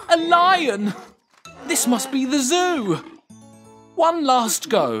 Ah! A lion! This must be the zoo. One last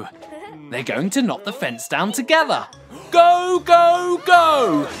go. They're going to knock the fence down together. Go, go,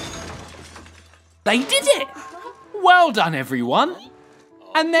 go! They did it! Well done, everyone.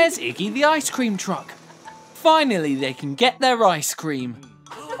 And there's Iggy the ice cream truck. Finally, they can get their ice cream.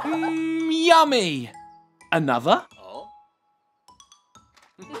 Yummy! Another?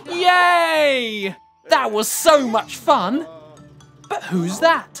 Yay! That was so much fun. But who's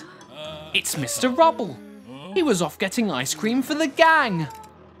that? It's Mr. Rubble. He was off getting ice cream for the gang.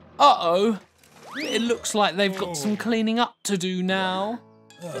 Uh-oh. It looks like they've got some cleaning up to do now.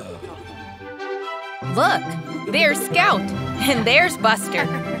 Look, there's Scout, and there's Buster.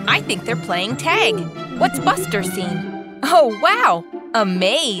 I think they're playing tag. What's Buster seen? Oh, wow, a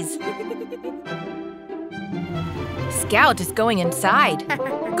maze. Scout is going inside.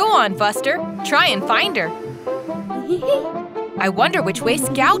 Go on, Buster, try and find her. I wonder which way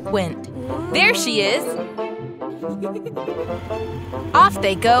Scout went. There she is. Off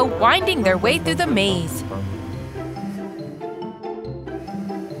they go, winding their way through the maze.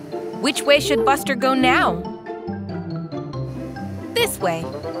 Which way should Buster go now? This way.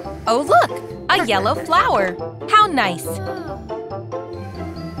 Oh, look, a yellow flower. How nice.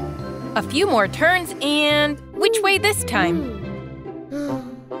 A few more turns and which way this time?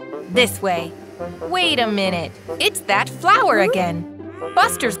 This way. Wait a minute. It's that flower again.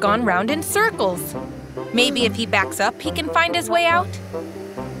 Buster's gone round in circles. Maybe if he backs up, he can find his way out?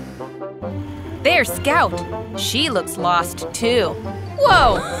 There's Scout. She looks lost too.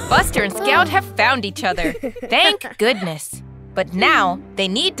 Whoa! Buster and Scout have found each other. Thank goodness. But now they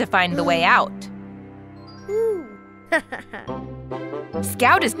need to find the way out.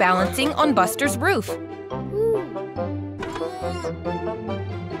 Scout is balancing on Buster's roof.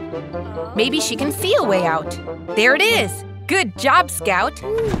 Maybe she can see a way out. There it is. Good job, Scout.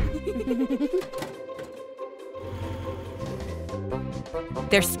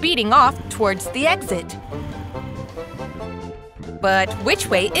 They're speeding off towards the exit. But which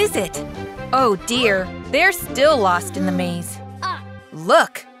way is it? Oh dear, they're still lost in the maze.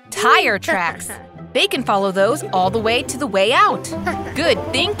 Look, tire tracks. They can follow those all the way to the way out. Good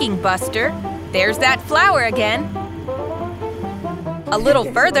thinking, Buster. There's that flower again. A little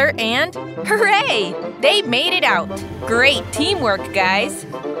further and hooray! They made it out. Great teamwork, guys.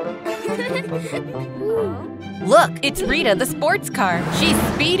 Look, it's Rita the sports car. She's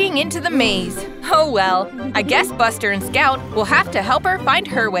speeding into the maze. Oh well, I guess Buster and Scout will have to help her find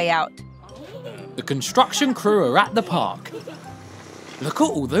her way out. The construction crew are at the park. Look at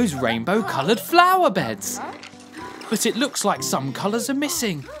all those rainbow-coloured flower beds. But it looks like some colours are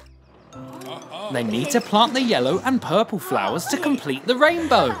missing. They need to plant the yellow and purple flowers to complete the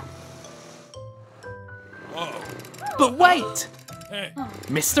rainbow. But wait!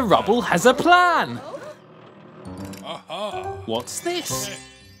 Mr. Rubble has a plan. What's this?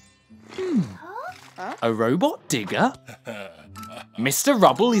 A robot digger? Mr.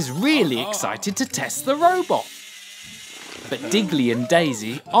 Rubble is really excited to test the robot. But Digley and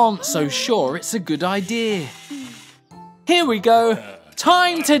Dazey aren't so sure it's a good idea. Here we go.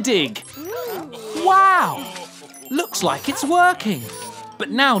 Time to dig. Wow! Looks like it's working. But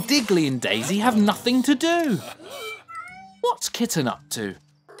now Digley and Dazey have nothing to do. What's Kitten up to?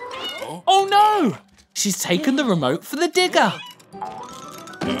 Oh no! She's taken the remote for the digger.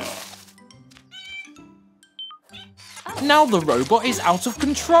 Now the robot is out of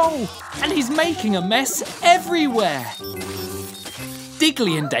control and he's making a mess everywhere.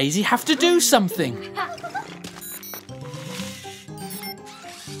 Digley and Dazey have to do something.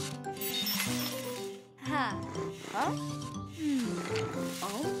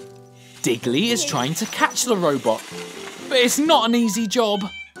 Digley is trying to catch the robot, but it's not an easy job.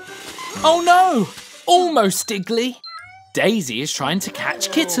 Oh no! Almost, Digley. Dazey is trying to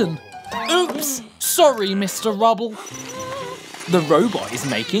catch Kitten. Oops! Sorry, Mr. Rubble. The robot is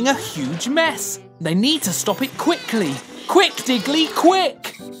making a huge mess. They need to stop it quickly. Quick, Digley,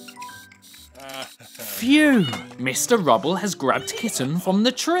 quick! Phew! Mr. Rubble has grabbed Kitten from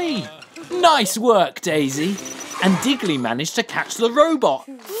the tree. Nice work, Dazey. And Digley managed to catch the robot.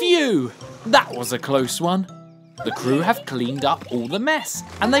 Phew! That was a close one. The crew have cleaned up all the mess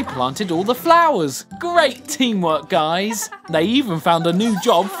and they planted all the flowers. Great teamwork, guys. They even found a new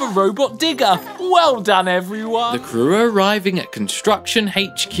job for Robot Digger. Well done, everyone. The crew are arriving at Construction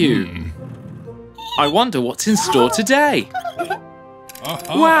HQ. I wonder what's in store today.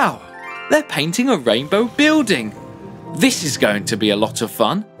 Wow, they're painting a rainbow building. This is going to be a lot of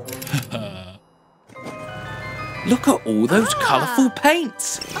fun. Look at all those colourful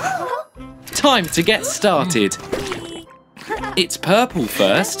paints. Time to get started. It's purple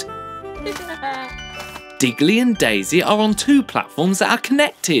first. Digley and Dazey are on two platforms that are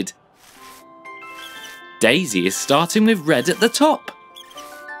connected. Dazey is starting with red at the top.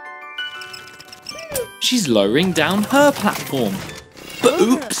 She's lowering down her platform. But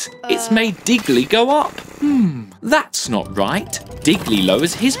oops, it's made Digley go up. That's not right. Digley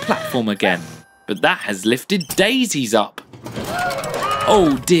lowers his platform again, but that has lifted Dazey's up.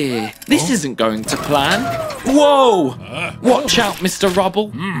 Oh dear, this isn't going to plan. Whoa! Watch out, Mr.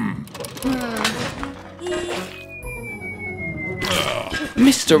 Rubble.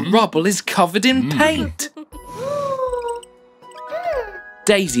 Mr. Rubble is covered in paint.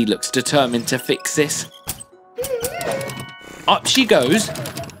 Dazey looks determined to fix this. Up she goes,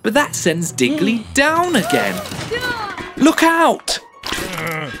 but that sends Digley down again. Look out!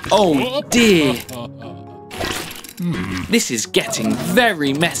 Oh dear. This is getting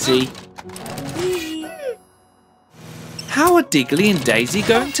very messy. How are Digley and Dazey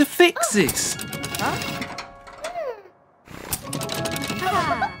going to fix this?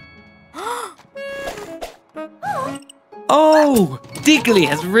 Oh, Digley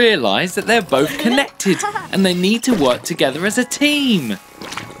has realised that they're both connected and they need to work together as a team.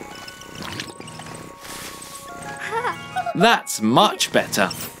 That's much better.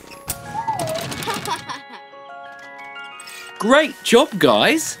 Great job,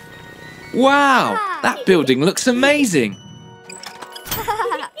 guys! Wow, that building looks amazing!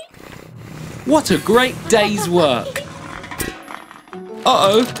 What a great day's work!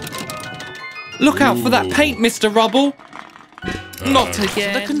 Uh-oh! Look out for that paint, Mr. Rubble! Not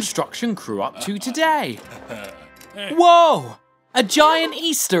again! The construction crew up to today? Whoa! A giant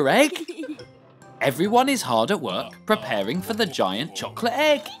Easter egg? Everyone is hard at work preparing for the giant chocolate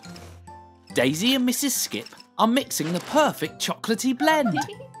egg. Daisy and Mrs. Skip are mixing the perfect chocolatey blend.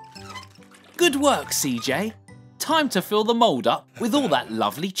 Good work, CJ. Time to fill the mould up with all that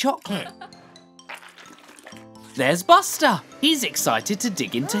lovely chocolate. There's Buster. He's excited to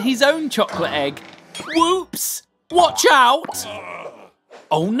dig into his own chocolate egg. Whoops! Watch out!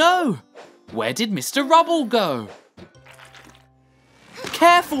 Oh no! Where did Mr. Rubble go?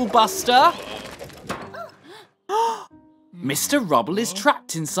 Careful, Buster! Mr. Rubble is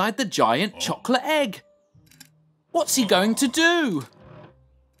trapped inside the giant chocolate egg. What's he going to do?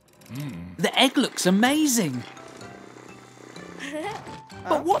 The egg looks amazing.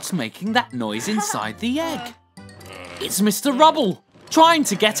 But what's making that noise inside the egg? It's Mr. Rubble, trying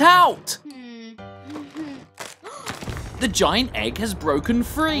to get out. The giant egg has broken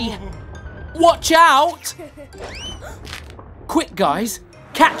free. Watch out! Quick, guys,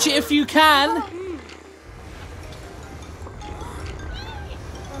 catch it if you can.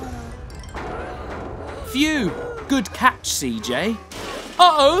 Phew, good catch, CJ.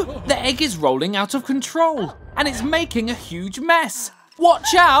 Uh-oh, the egg is rolling out of control and it's making a huge mess.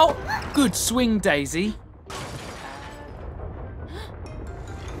 Watch out! Good swing, Daisy.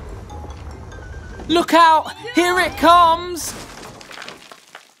 Look out! Here it comes!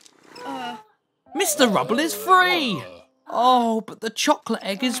 Mr. Rubble is free! Oh, but the chocolate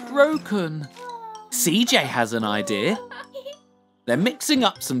egg is broken. CJ has an idea. They're mixing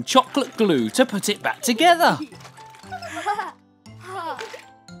up some chocolate glue to put it back together.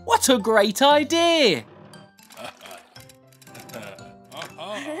 What a great idea!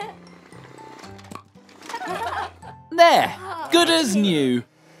 There, good as new.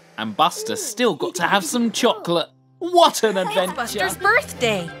 And Buster's still got to have some chocolate. What an adventure! It's Buster's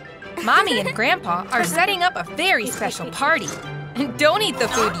birthday. Mommy and Grandpa are setting up a very special party. Don't eat the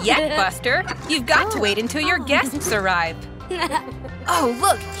food yet, Buster. You've got to wait until your guests arrive. Oh,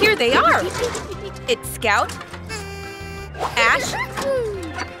 look, here they are. It's Scout, Ash,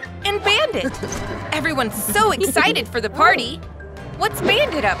 and Bandit. Everyone's so excited for the party. What's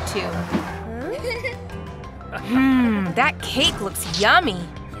Bandit up to? That cake looks yummy.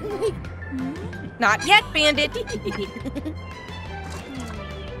 Not yet, Bandit.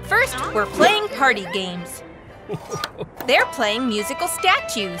 First, we're playing party games. They're playing musical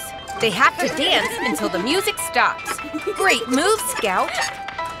statues. They have to dance until the music stops. Great move, Scout.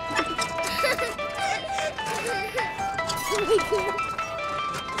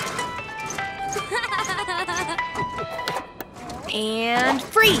 And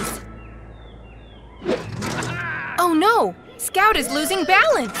freeze. Oh no, Scout is losing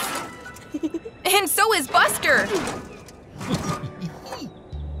balance. And so is Buster.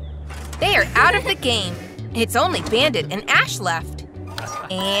 They are out of the game. It's only Bandit and Ash left.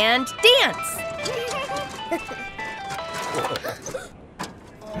 And dance.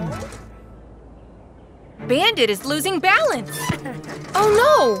 Bandit is losing balance. Oh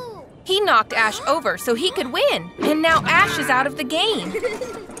no! He knocked Ash over so he could win. And now Ash is out of the game.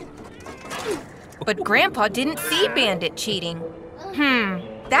 But Grandpa didn't see Bandit cheating.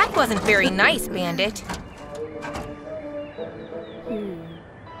 That wasn't very nice, Bandit.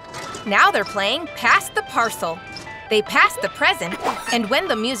 Now they're playing Pass the Parcel. They pass the present, and when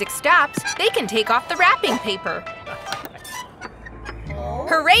the music stops, they can take off the wrapping paper.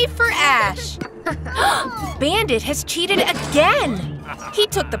 Hooray for Ash! Bandit has cheated again! He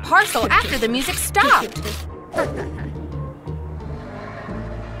took the parcel after the music stopped.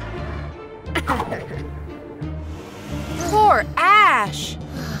 Poor Ash!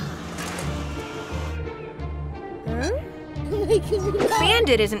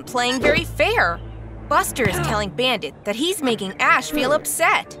 Bandit isn't playing very fair. Buster is telling Bandit that he's making Ash feel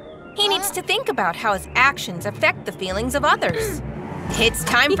upset. He needs to think about how his actions affect the feelings of others. It's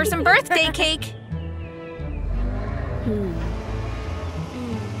time for some birthday cake.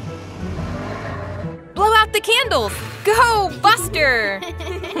 Blow out the candles! Go, Buster!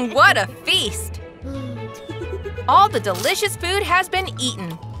 What a feast! All the delicious food has been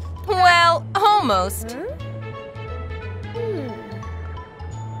eaten. Well, almost.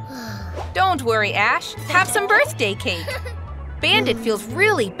 Don't worry, Ash. Have some birthday cake. Bandit feels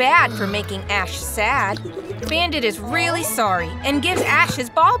really bad for making Ash sad. Bandit is really sorry and gives Ash his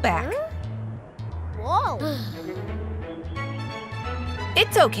ball back. Whoa.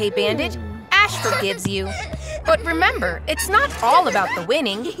 It's okay, Bandit. Ash forgives you. But remember, it's not all about the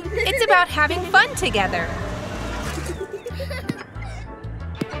winning. It's about having fun together.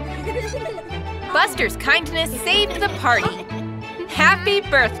 Buster's kindness saved the party. Happy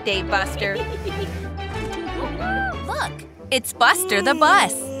birthday, Buster. Look, it's Buster the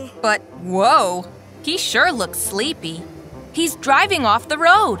bus. But whoa, he sure looks sleepy. He's driving off the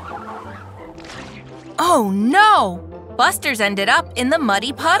road. Oh no! Buster's ended up in the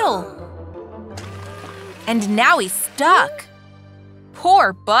muddy puddle. And now he's stuck.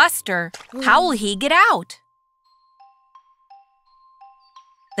 Poor Buster. How will he get out?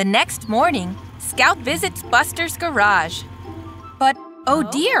 The next morning, Scout visits Buster's garage. But, oh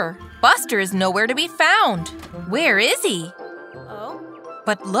dear, Buster is nowhere to be found. Where is he?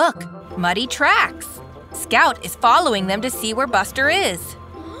 But look, muddy tracks. Scout is following them to see where Buster is.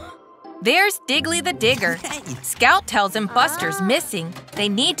 There's Digley the Digger. Scout tells him Buster's missing. They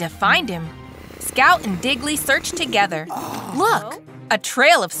need to find him. Scout and Digley search together. Look, a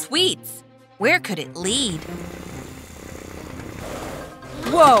trail of sweets. Where could it lead?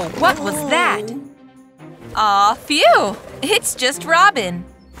 Whoa, what was that? Aw, phew! It's just Robin.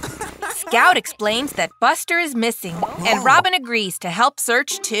 Scout explains that Buster is missing, and Robin agrees to help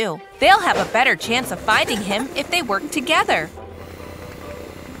search too. They'll have a better chance of finding him if they work together.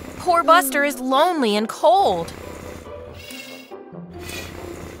 Poor Buster is lonely and cold.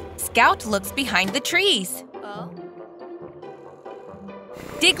 Scout looks behind the trees.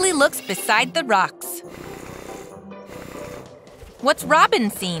 Digley looks beside the rocks. What's Robin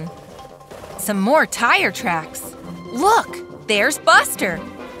seen? Some more tire tracks. Look, there's Buster.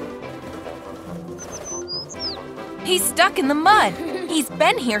 He's stuck in the mud. He's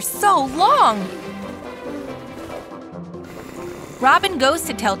been here so long. Robin goes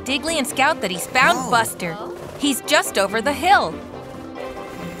to tell Digley and Scout that he's found Buster. He's just over the hill.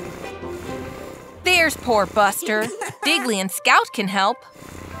 There's poor Buster. Digley and Scout can help.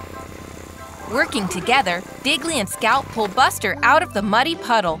 Working together, Digley and Scout pull Buster out of the muddy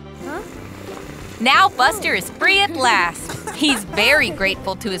puddle. Now Buster is free at last. He's very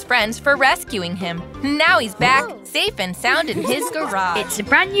grateful to his friends for rescuing him. Now he's back, safe and sound in his garage. It's a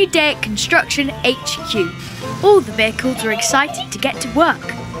brand new day at Construction HQ. All the vehicles are excited to get to work.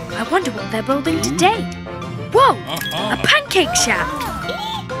 I wonder what they're building today. Whoa, a pancake shack.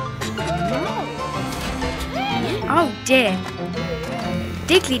 Oh dear.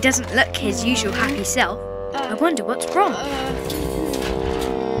 Digley doesn't look his usual happy self. I wonder what's wrong.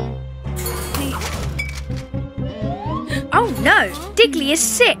 Oh no, Digley is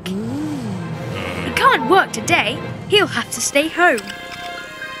sick. He can't work today. He'll have to stay home.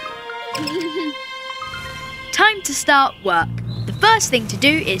 Time to start work. The first thing to do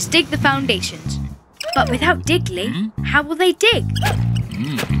is dig the foundations. But without Digley, how will they dig?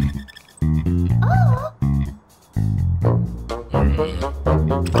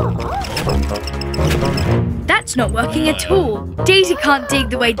 That's not working at all. Daisy can't dig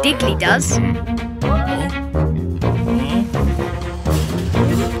the way Digley does.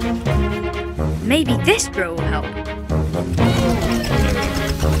 Maybe this drill will help.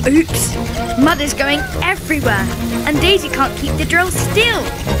 Oops! Mud is going everywhere, and Daisy can't keep the drill still.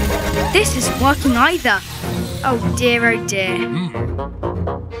 This isn't working either. Oh dear, oh dear.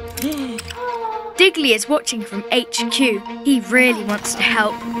 Digley is watching from HQ. He really wants to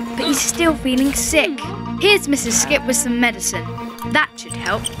help, but he's still feeling sick. Here's Mrs. Skip with some medicine. That should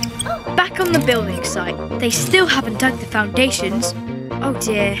help. Back on the building site, they still haven't dug the foundations. Oh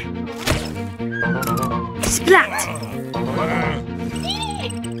dear. Splat!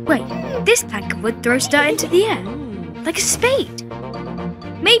 Wait, this plank of wood throws dirt into the air, like a spade.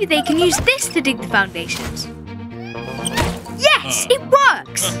 Maybe they can use this to dig the foundations. Yes, it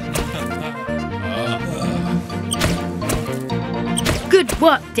works! Good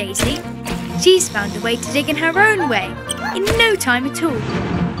work, Daisy. She's found a way to dig in her own way, in no time at all.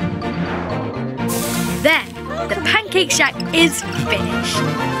 There, the pancake shack is finished.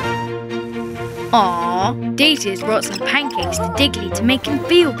 Aww, Daisy has brought some pancakes to Digley to make him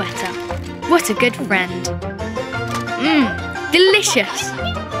feel better. What a good friend. Delicious.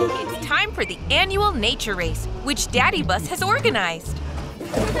 It's time for the annual nature race, which Daddy Bus has organized.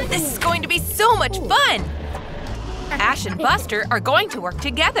 This is going to be so much fun. Ash and Buster are going to work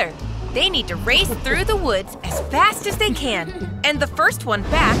together. They need to race through the woods as fast as they can. And the first one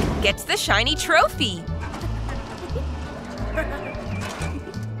back gets the shiny trophy.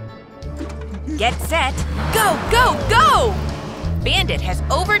 Get set, go, go, go! Bandit has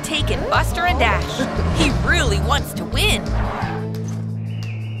overtaken Buster and Ash. He really wants to win.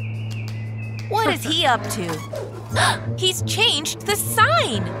 What is he up to? He's changed the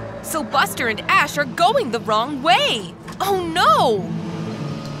sign! So Buster and Ash are going the wrong way! Oh no!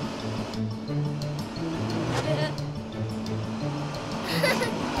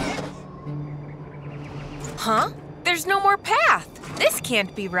 Huh? There's no more path! This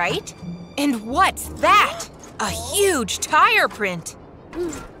can't be right! And what's that? A huge tire print!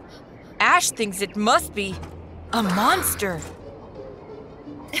 Ash thinks it must be a monster.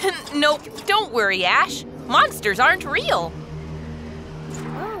 Nope, don't worry, Ash. Monsters aren't real.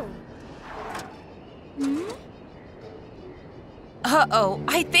 Uh-oh,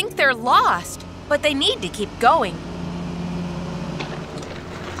 I think they're lost, but they need to keep going.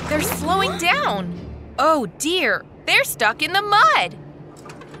 They're slowing down. Oh dear, they're stuck in the mud.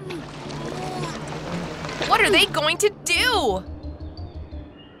 What are they going to do?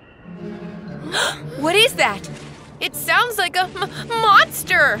 What is that? It sounds like a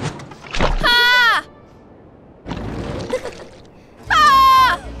monster! Ah!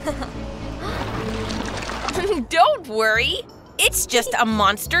 Ah! Don't worry, it's just a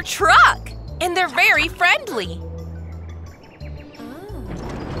monster truck, and they're very friendly.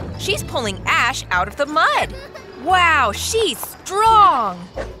 She's pulling Ash out of the mud. Wow, she's strong!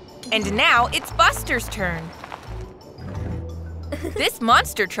 And now it's Buster's turn. This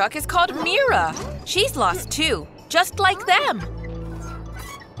monster truck is called Mira. She's lost too, just like them.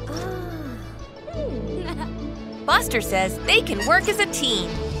 Buster says they can work as a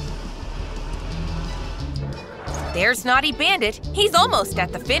team. There's Naughty Bandit. He's almost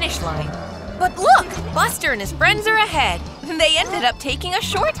at the finish line. But look, Buster and his friends are ahead. They ended up taking a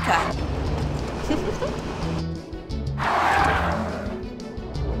shortcut.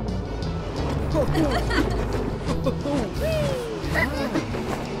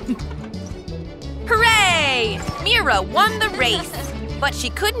 Hooray! Mira won the race, but she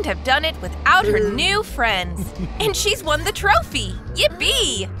couldn't have done it without her new friends. And she's won the trophy!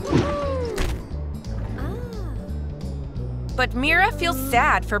 Yippee! But Mira feels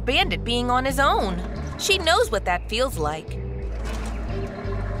sad for Bandit being on his own. She knows what that feels like.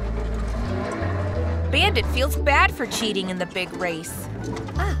 Bandit feels bad for cheating in the big race.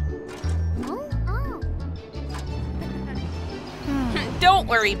 Don't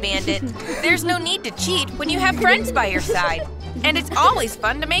worry, Bandit. There's no need to cheat when you have friends by your side. And it's always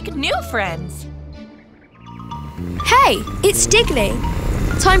fun to make new friends. Hey, it's Digley.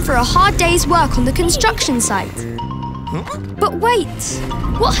 Time for a hard day's work on the construction site. But wait,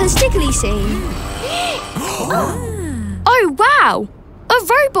 what has Digley seen? Oh wow, a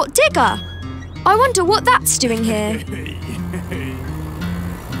robot digger. I wonder what that's doing here.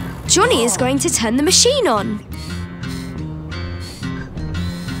 Johnny is going to turn the machine on.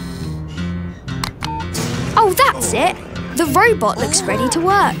 Oh, that's it. The robot looks ready to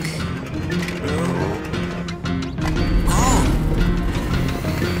work.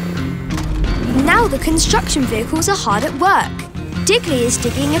 Now the construction vehicles are hard at work. Digley is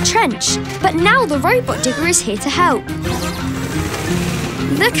digging a trench, but now the robot digger is here to help.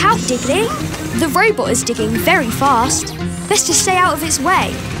 Look out, Digley. The robot is digging very fast. Best to stay out of its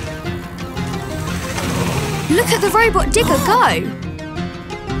way. Look at the robot digger go.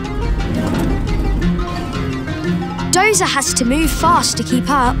 Dozer has to move fast to keep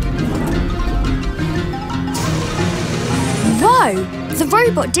up. Whoa! The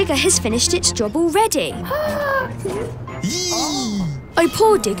robot digger has finished its job already. Oh,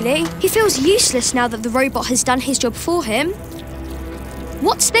 poor Digley. He feels useless now that the robot has done his job for him.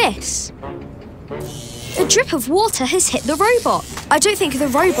 What's this? A drip of water has hit the robot. I don't think the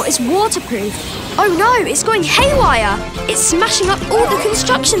robot is waterproof. Oh no, it's going haywire. It's smashing up all the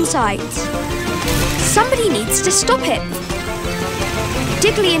construction sites. Somebody needs to stop it.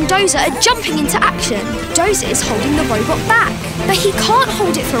 Digley and Dozer are jumping into action. Dozer is holding the robot back, but he can't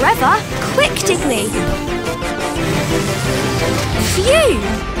hold it forever. Quick, Digley! Phew!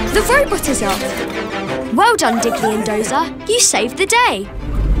 The robot is off. Well done, Digley and Dozer. You saved the day.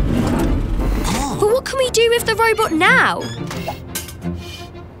 But what can we do with the robot now?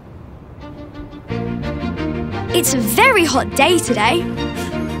 It's a very hot day today.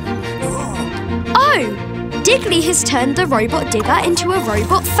 Oh! Digley has turned the robot digger into a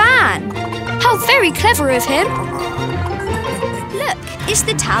robot fan. How very clever of him. Look, it's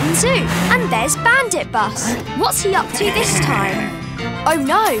the town zoo, and there's Bandit Bus. What's he up to this time? Oh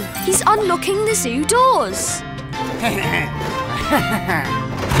no, he's unlocking the zoo doors.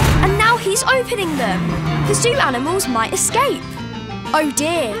 And now he's opening them. The zoo animals might escape. Oh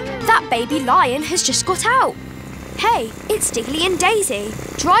dear, that baby lion has just got out. Hey, it's Digley and Dazey,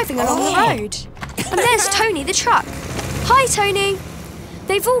 driving along the road. And there's Tony the truck. Hi, Tony.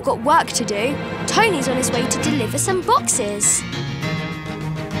 They've all got work to do. Tony's on his way to deliver some boxes.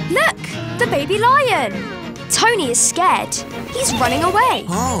 Look, the baby lion. Tony is scared. He's running away.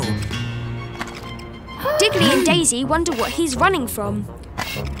 Oh. Digley and Dazey wonder what he's running from.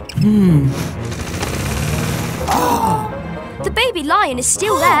 The baby lion is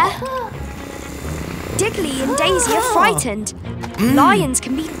still there. Digley and Dazey are frightened. Lions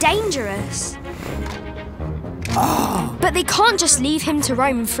can be dangerous. But they can't just leave him to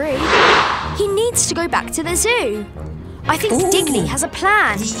roam free. He needs to go back to the zoo. I think Digley has a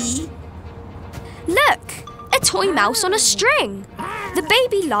plan. Look, a toy mouse on a string. The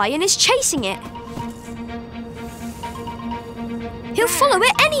baby lion is chasing it. He'll follow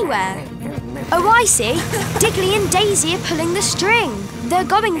it anywhere. Oh, I see. Digley and Dazey are pulling the string. They're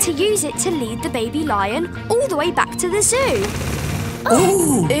going to use it to lead the baby lion all the way back to the zoo.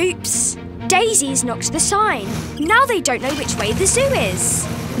 Oops. Daisy's knocked the sign. Now they don't know which way the zoo is.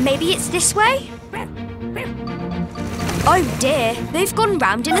 Maybe it's this way? Oh dear, they've gone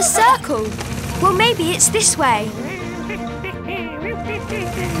round in a circle. Well, maybe it's this way.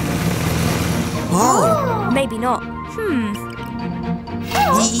 Maybe not.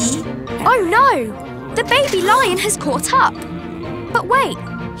 Oh no! The baby lion has caught up. But wait,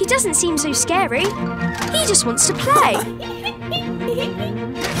 he doesn't seem so scary. He just wants to play.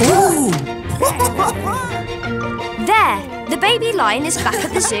 There, the baby lion is back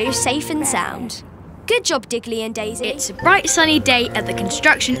at the zoo, safe and sound. Good job, Digley and Dazey. It's a bright sunny day at the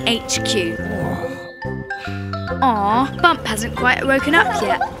construction HQ. Aw, Bump hasn't quite woken up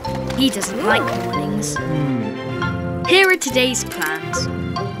yet. He doesn't like mornings. Here are today's plans.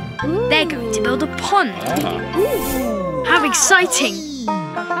 They're going to build a pond. How exciting!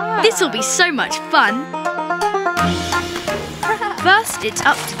 This'll be so much fun. First, it's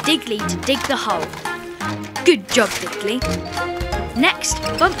up to Digley to dig the hole. Good job, Digley. Next,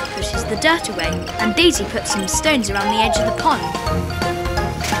 Bump pushes the dirt away and Dazey puts some stones around the edge of the pond.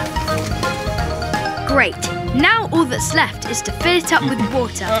 Great. Now all that's left is to fill it up with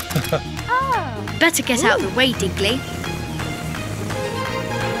water. Better get out of the way, Digley.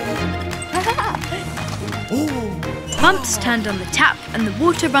 Bump's turned on the tap and the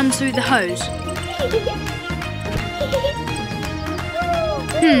water runs through the hose.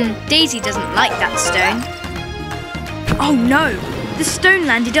 Dazey doesn't like that stone. Oh no! The stone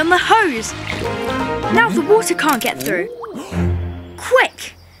landed on the hose! Now the water can't get through.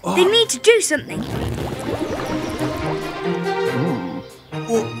 Quick! They need to do something.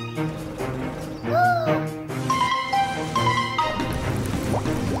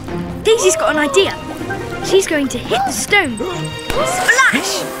 Daisy's got an idea. She's going to hit the stone.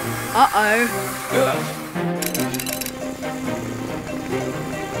 Splash! Uh-oh.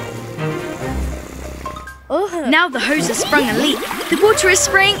 Now the hose has sprung a leak. The water is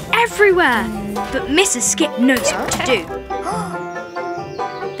spraying everywhere. But Mrs. Skip knows what to do.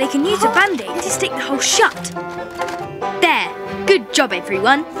 They can use a band-aid to stick the hole shut. There. Good job,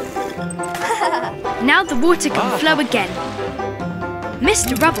 everyone. Now the water can flow again.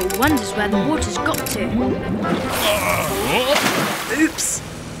 Mr. Rubble wonders where the water's got to. Oops.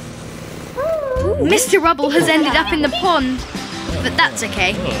 Mr. Rubble has ended up in the pond. But that's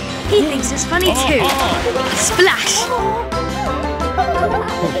okay. He thinks it's funny too. Splash!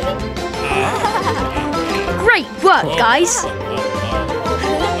 Great work, guys!